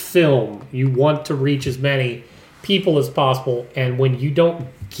a film, you want to reach as many people as possible. And when you don't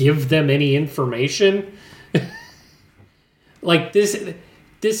give them any information, like this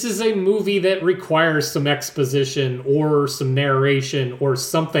is a movie that requires some exposition or some narration or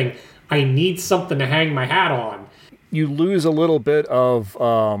something. I need something to hang my hat on. You lose a little bit of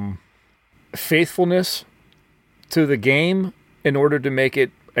faithfulness to the game in order to make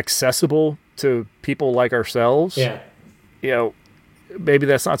it accessible to people like ourselves. Yeah. Maybe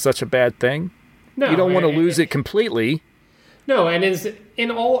that's not such a bad thing. No, you don't want to lose it completely. No, and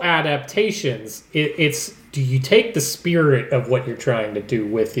in all adaptations, it's do you take the spirit of what you're trying to do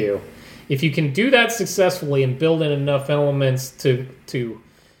with you? If you can do that successfully and build in enough elements to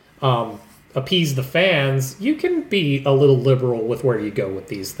appease the fans, you can be a little liberal with where you go with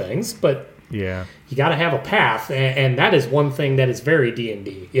these things, but yeah, you got to have a path, and that is one thing that is very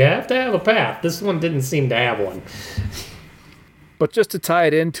D&D. You have to have a path. This one didn't seem to have one. But just to tie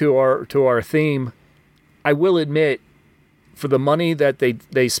it into our theme, I will admit, for the money that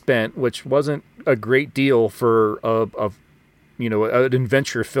they spent, which wasn't a great deal for an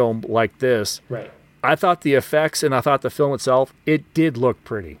adventure film like this, right? I thought the effects and I thought the film itself, it did look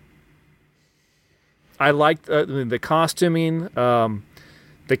pretty. I liked the costuming,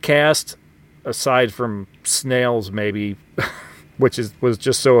 the cast, aside from Snails maybe, which was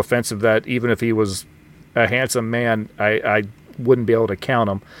just so offensive that even if he was a handsome man, I wouldn't be able to count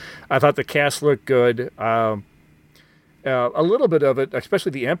him. I thought the cast looked good. A little bit of it,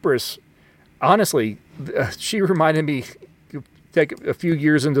 especially the Empress, honestly, she reminded me, take a few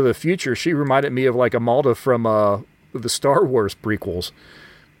years into the future, she reminded me of like Amalda from the Star Wars prequels.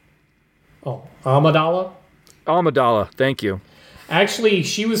 Oh, Amidala? Amidala, thank you. Actually,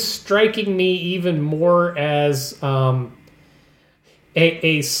 she was striking me even more as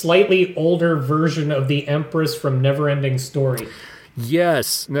a slightly older version of the Empress from Neverending Story.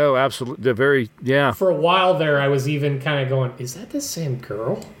 Yes, no, absolutely. For a while there, I was even kind of going, is that the same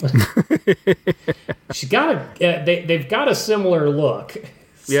girl? They've got a similar look.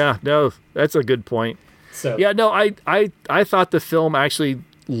 Yeah, no, that's a good point. So yeah, no, I thought the film actually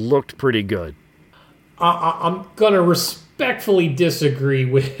looked pretty good. I'm gonna respectfully disagree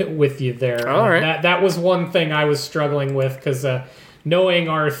with you there. All right. That was one thing I was struggling with because knowing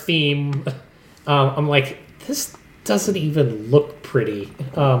our theme, I'm like, this doesn't even look pretty.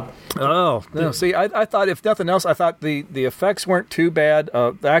 Oh no! See, I thought if nothing else, I thought the effects weren't too bad.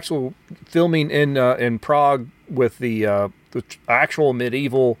 The actual filming in Prague with the actual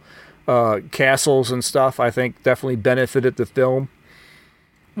medieval castles and stuff, I think definitely benefited the film.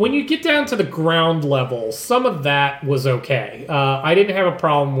 When you get down to the ground level, some of that was okay. I didn't have a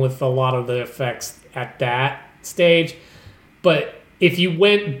problem with a lot of the effects at that stage, but if you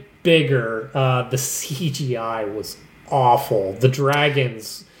went bigger, the CGI was awful. The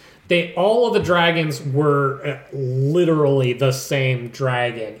dragons, all of the dragons were literally the same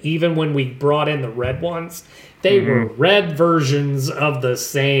dragon. Even when we brought in the red ones, they were red versions of the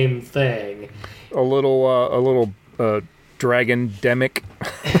same thing. A little dragon-demic.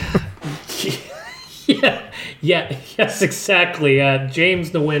 Yes, exactly.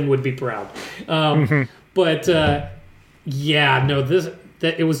 James Nguyen would be proud. But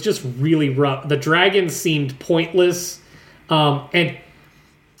it was just really rough. The dragons seemed pointless, and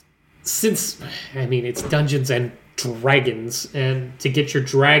since it's Dungeons and Dragons, and to get your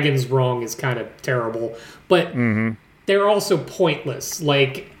dragons wrong is kind of terrible. But they're also pointless.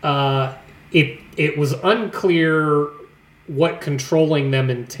 Like it was unclear what controlling them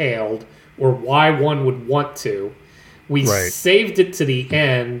entailed or why one would want to. We saved it to the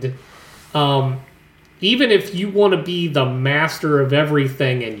end. Even if you want to be the master of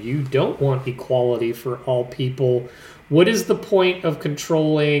everything and you don't want equality for all people, what is the point of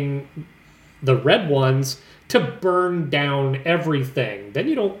controlling the red ones to burn down everything? Then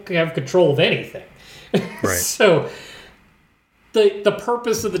you don't have control of anything. Right. So the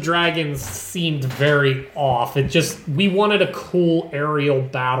purpose of the dragons seemed very off. We wanted a cool aerial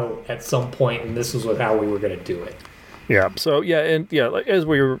battle at some point, and this was how we were going to do it. Yeah. So as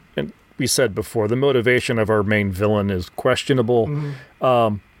we said before, the motivation of our main villain is questionable.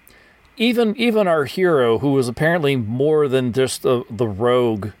 Even our hero, who is apparently more than just the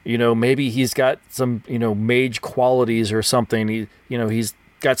rogue, maybe he's got some mage qualities or something. He's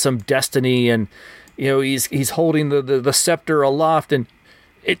got some destiny, and he's holding the scepter aloft, and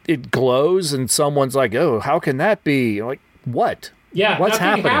it glows, and someone's like, "Oh, how can that be?" Like, what? Yeah, what's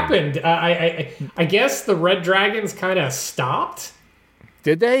nothing happening? happened. I guess the red dragons kind of stopped.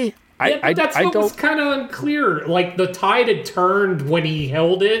 Did they? That's what was kind of unclear. Like, the tide had turned when he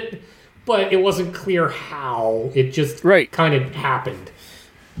held it, but it wasn't clear how. It just kind of happened.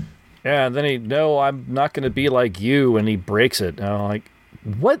 Yeah, and then I'm not going to be like you, and he breaks it. And I'm like,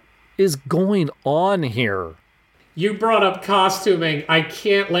 what is going on here? You brought up costuming. I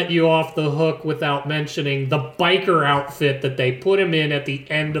can't let you off the hook without mentioning the biker outfit that they put him in at the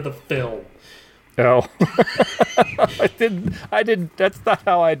end of the film. Oh, I didn't. That's not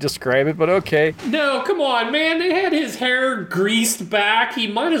how I describe it, but okay. No, come on, man. They had his hair greased back. He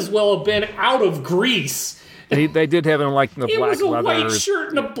might as well have been out of grease. They did have him like the black leather. It was a white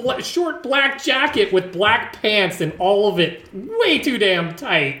shirt and a short black jacket with black pants, and all of it way too damn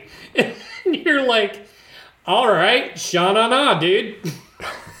tight. And you're like, all right, sha-na-na, dude.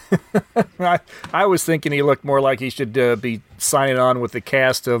 I was thinking he looked more like he should be signing on with the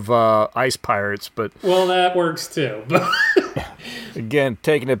cast of Ice Pirates, but... Well, that works too. Again,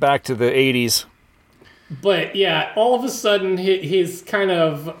 taking it back to the 80s. But yeah, all of a sudden, his kind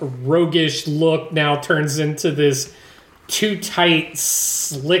of roguish look now turns into this too tight,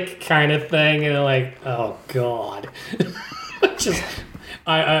 slick kind of thing, and like, oh god.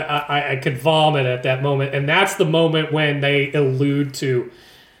 I could vomit at that moment, and that's the moment when they allude to...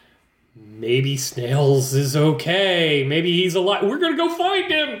 Maybe Snails is okay. Maybe he's alive. We're going to go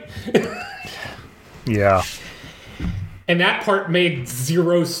find him. Yeah. And that part made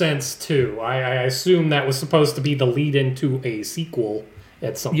zero sense, too. I assume that was supposed to be the lead-in to a sequel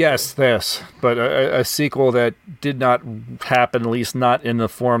at some point. Yes, but a sequel that did not happen, at least not in the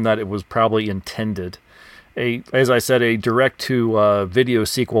form that it was probably intended. As I said, a direct-to-video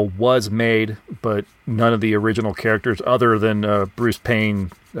sequel was made, but none of the original characters, other than Bruce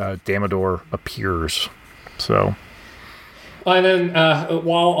Payne, Damodar, appears. So, and then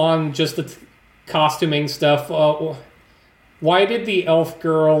while on just the costuming stuff, why did the elf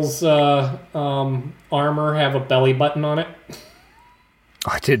girl's armor have a belly button on it?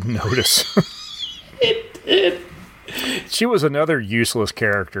 I didn't notice. It did. She was another useless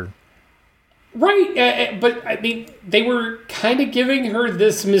character. Right, but I mean, they were kind of giving her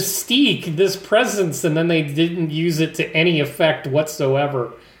this mystique, this presence, and then they didn't use it to any effect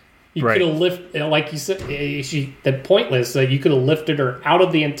whatsoever. You could have lifted, like you said, that pointless. You could have lifted her out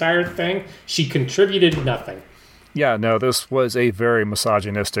of the entire thing. She contributed nothing. Yeah, no, this was a very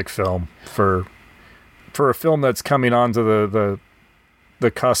misogynistic film for a film that's coming onto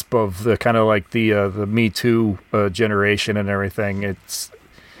the cusp of the kind of like the Me Too generation and everything.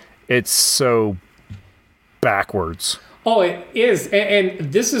 It's so backwards. Oh, it is,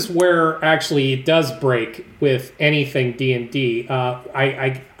 and this is where actually it does break with anything D&D.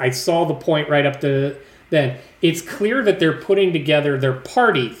 I saw the point right up to then. It's clear that they're putting together their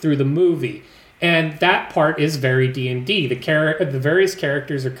party through the movie, and that part is very D&D. The various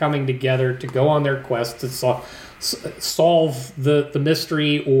characters are coming together to go on their quest to solve the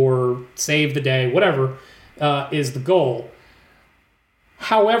mystery or save the day, whatever is the goal.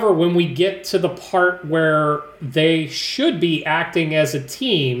 However, when we get to the part where they should be acting as a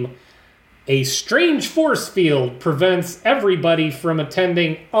team, a strange force field prevents everybody from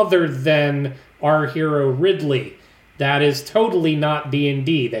attending other than our hero Ridley. That is totally not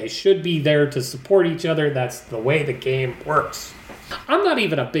D&D. They should be there to support each other. That's the way the game works. I'm not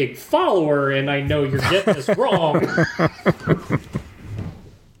even a big follower, and I know you're getting this wrong.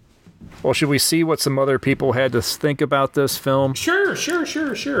 Well, should we see what some other people had to think about this film? Sure.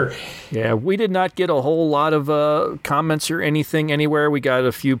 Yeah, we did not get a whole lot of comments or anything anywhere. We got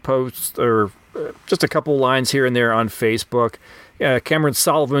a few posts or just a couple lines here and there on Facebook. Yeah, Cameron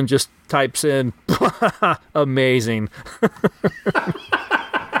Sullivan just types in, amazing.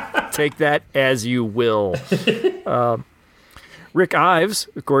 Take that as you will. Rick Ives,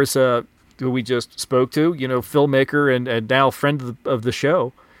 of course, who we just spoke to, filmmaker and now friend of the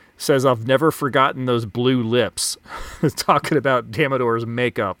show, says, I've never forgotten those blue lips. Talking about Damodor's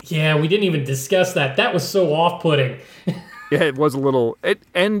makeup. Yeah, we didn't even discuss that. That was so off-putting. Yeah, it was a little...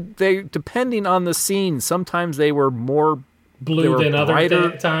 and they, depending on the scene, sometimes they were more... blue than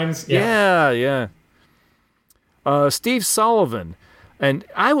other times. Yeah. Steve Sullivan. And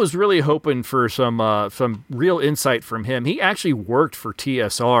I was really hoping for some real insight from him. He actually worked for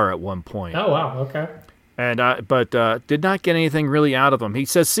TSR at one point. Oh, wow. Okay. But did not get anything really out of him. He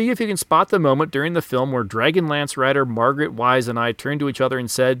says, see if you can spot the moment during the film where Dragonlance writer Margaret Wise and I turned to each other and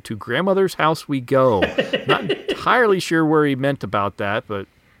said, to grandmother's house we go. Not entirely sure where he meant about that, but...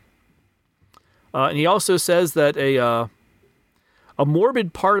 and he also says that a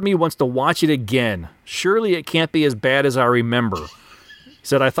morbid part of me wants to watch it again. Surely it can't be as bad as I remember. He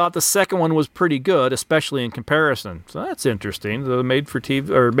said, I thought the second one was pretty good, especially in comparison. So that's interesting. The made for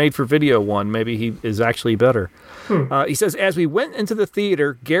video one, maybe he is actually better. He says, as we went into the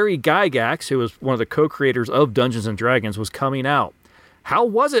theater, Gary Gygax, who was one of the co-creators of Dungeons & Dragons, was coming out. How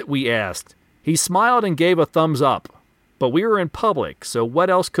was it, we asked. He smiled and gave a thumbs up. But we were in public, so what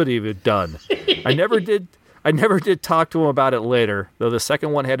else could he have done? I never did talk to him about it later, though the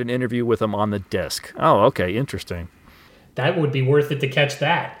second one had an interview with him on the disc. Oh, okay, interesting. That would be worth it to catch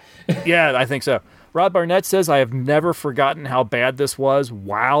that. Yeah, I think so. Rod Barnett says, I have never forgotten how bad this was.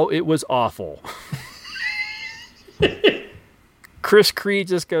 Wow, it was awful. Chris Creed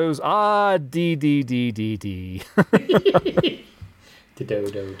just goes, D. Do.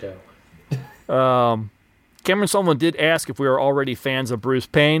 Cameron Sullivan did ask if we were already fans of Bruce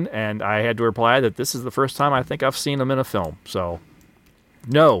Payne, and I had to reply that this is the first time I think I've seen him in a film. So,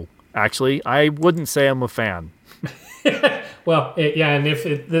 no, actually, I wouldn't say I'm a fan. Well, and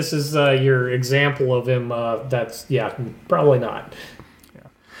if this is your example of him, that's, probably not.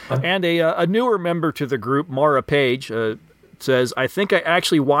 Yeah. And a newer member to the group, Mara Page, says, I think I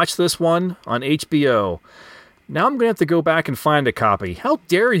actually watched this one on HBO. Now I'm going to have to go back and find a copy. How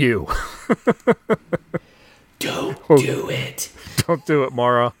dare you? Don't do it. Don't do it,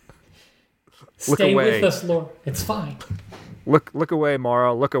 Mara. Stay with us, Lord. It's fine. Look away,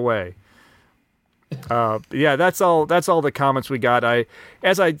 Mara. Look away. That's all the comments we got.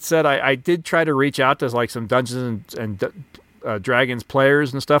 As I said, I did try to reach out to like some Dungeons and Dragons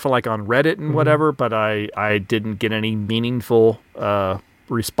players and stuff, like on Reddit and whatever, but I didn't get any meaningful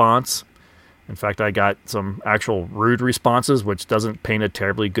response. In fact, I got some actual rude responses, which doesn't paint a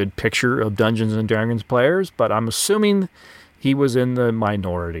terribly good picture of Dungeons and Dragons players, but I'm assuming he was in the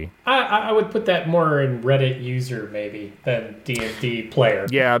minority. I would put that more in Reddit user, maybe, than D&D player.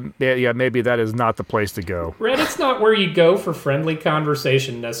 Yeah, maybe that is not the place to go. Reddit's not where you go for friendly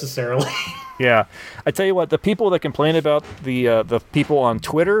conversation, necessarily. Yeah. I tell you what, the people that complain about the people on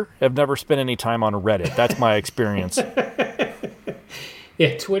Twitter have never spent any time on Reddit. That's my experience.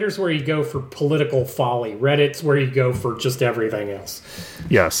 Yeah, Twitter's where you go for political folly. Reddit's where you go for just everything else.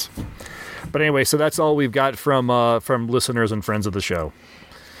 Yes. But anyway, so that's all we've got from listeners and friends of the show.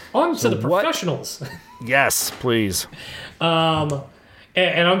 On to the professionals. Yes, please.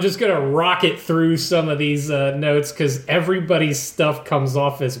 And I'm just going to rocket through some of these notes because everybody's stuff comes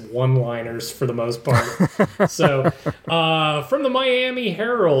off as one-liners for the most part. So, from the Miami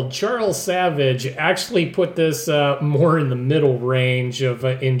Herald, Charles Savage actually put this more in the middle range of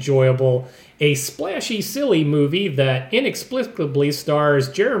enjoyable. A splashy, silly movie that inexplicably stars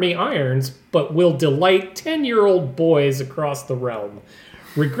Jeremy Irons, but will delight 10-year-old boys across the realm.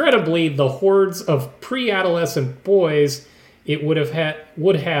 Regrettably, the hordes of pre-adolescent boys it would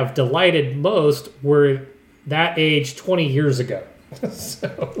have delighted most were that age 20 years ago.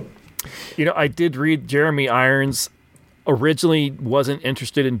 So, I did read Jeremy Irons originally wasn't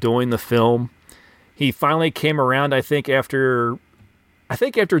interested in doing the film. He finally came around, I think after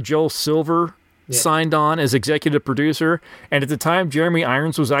Joel Silver signed on as executive producer, and at the time Jeremy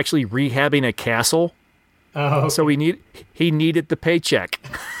Irons was actually rehabbing a castle. Oh, okay. So he needed the paycheck.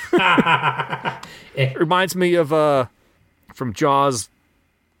 It reminds me of from Jaws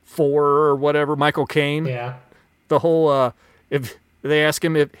 4 or whatever, Michael Caine. Yeah. The whole, if they ask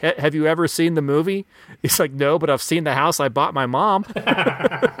him, have you ever seen the movie? He's like, no, but I've seen the house I bought my mom.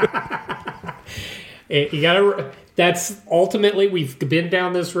 That's ultimately, we've been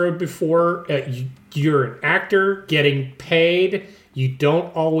down this road before. You're an actor getting paid. You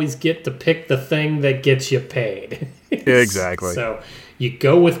don't always get to pick the thing that gets you paid. Exactly. So you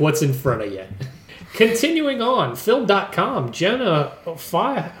go with what's in front of you. Continuing on, Film.com, Gemma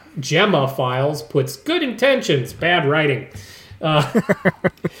Files puts good intentions, bad writing.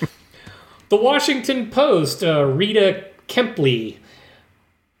 The Washington Post, Rita Kempley,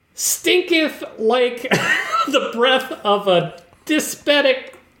 stinketh like the breath of a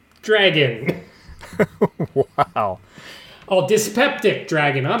dyspeptic dragon. Wow. Oh, dyspeptic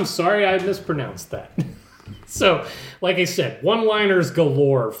dragon. I'm sorry, I mispronounced that. So, like I said, one-liners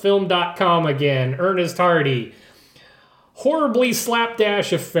galore. Film.com again. Ernest Hardy. Horribly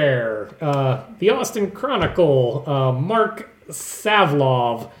slapdash affair. The Austin Chronicle. Mark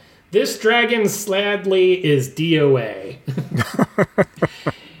Savlov. This dragon sadly is DOA.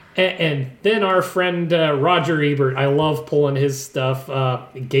 And then our friend Roger Ebert, I love pulling his stuff,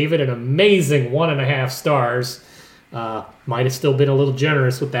 gave it an amazing 1.5 stars. Might have still been a little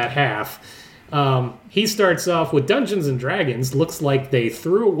generous with that half. He starts off with Dungeons & Dragons. Looks like they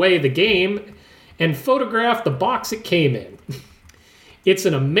threw away the game and photographed the box it came in. It's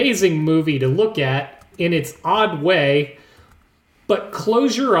an amazing movie to look at in its odd way, but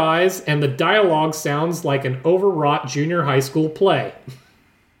close your eyes and the dialogue sounds like an overwrought junior high school play.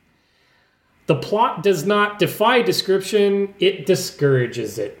 The plot does not defy description, it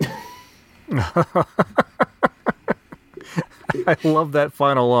discourages it. I love that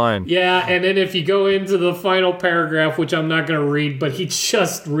final line. Yeah, and then if you go into the final paragraph, which I'm not going to read, but he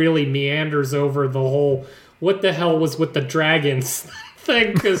just really meanders over the whole what the hell was with the dragons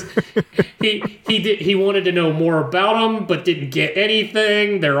thing, because he wanted to know more about them, but didn't get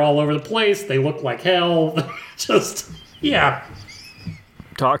anything. They're all over the place. They look like hell. Just, yeah.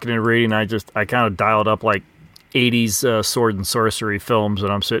 Talking and reading, I kind of dialed up like 80s sword and sorcery films, and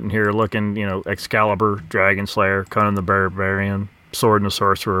I'm sitting here looking, Excalibur, Dragon Slayer, Conan the Barbarian, Sword and the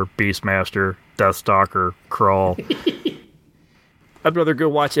Sorcerer, Beastmaster, Deathstalker, Crawl. I'd rather go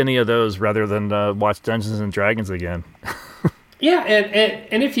watch any of those rather than watch Dungeons and Dragons again. Yeah,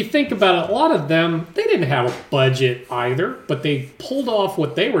 and if you think about it, a lot of them, they didn't have a budget either, but they pulled off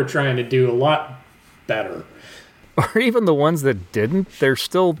what they were trying to do a lot better. Or even the ones that didn't, they're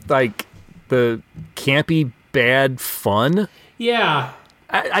still like the campy bad fun. Yeah.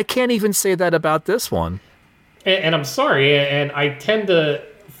 I can't even say that about this one. And I'm sorry, and I tend to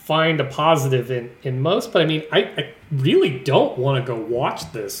find a positive in most, but I mean, I really don't want to go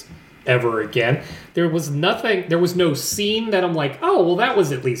watch this ever again. There was no scene that I'm like, oh, well, that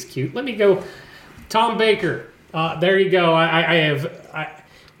was at least cute. Let me go. Tom Baker. There you go.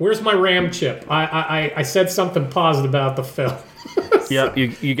 Where's my RAM chip? I said something positive about the film. Yeah,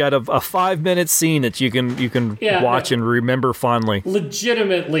 you got a 5-minute scene that you can watch and remember fondly.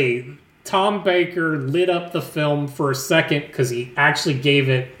 Legitimately, Tom Baker lit up the film for a second because he actually gave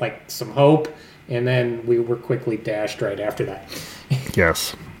it like some hope, and then we were quickly dashed right after that.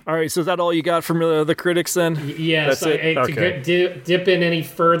 Yes. All right, so is that all you got from the critics then? Yes. To dip in any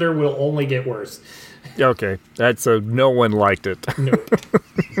further will only get worse. Okay, that's no one liked it. Nope.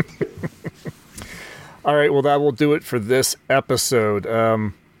 All right, well, that will do it for this episode.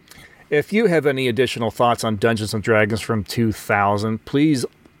 If you have any additional thoughts on Dungeons & Dragons from 2000, please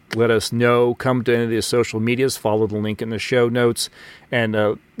let us know. Come to any of the social medias, follow the link in the show notes,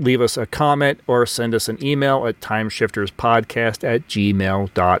 and leave us a comment or send us an email at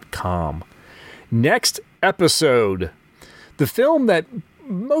timeshifterspodcast@gmail.com. Next episode, The film that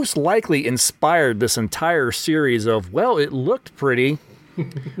most likely inspired this entire series of, well, it looked pretty.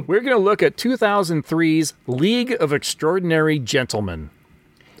 We're going to look at 2003's League of Extraordinary Gentlemen.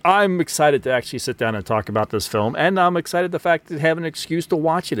 I'm excited to actually sit down and talk about this film, and I'm excited the fact to have an excuse to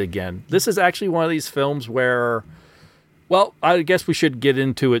watch it again. This is actually one of these films where, well, I guess we should get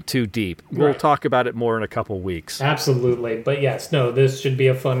into it too deep. We'll talk about it more in a couple weeks. Absolutely. But yes, no, this should be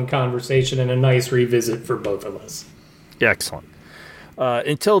a fun conversation and a nice revisit for both of us. Excellent.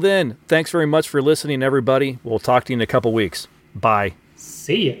 Until then, thanks very much for listening, everybody. We'll talk to you in a couple weeks. Bye.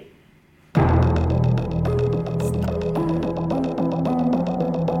 See ya.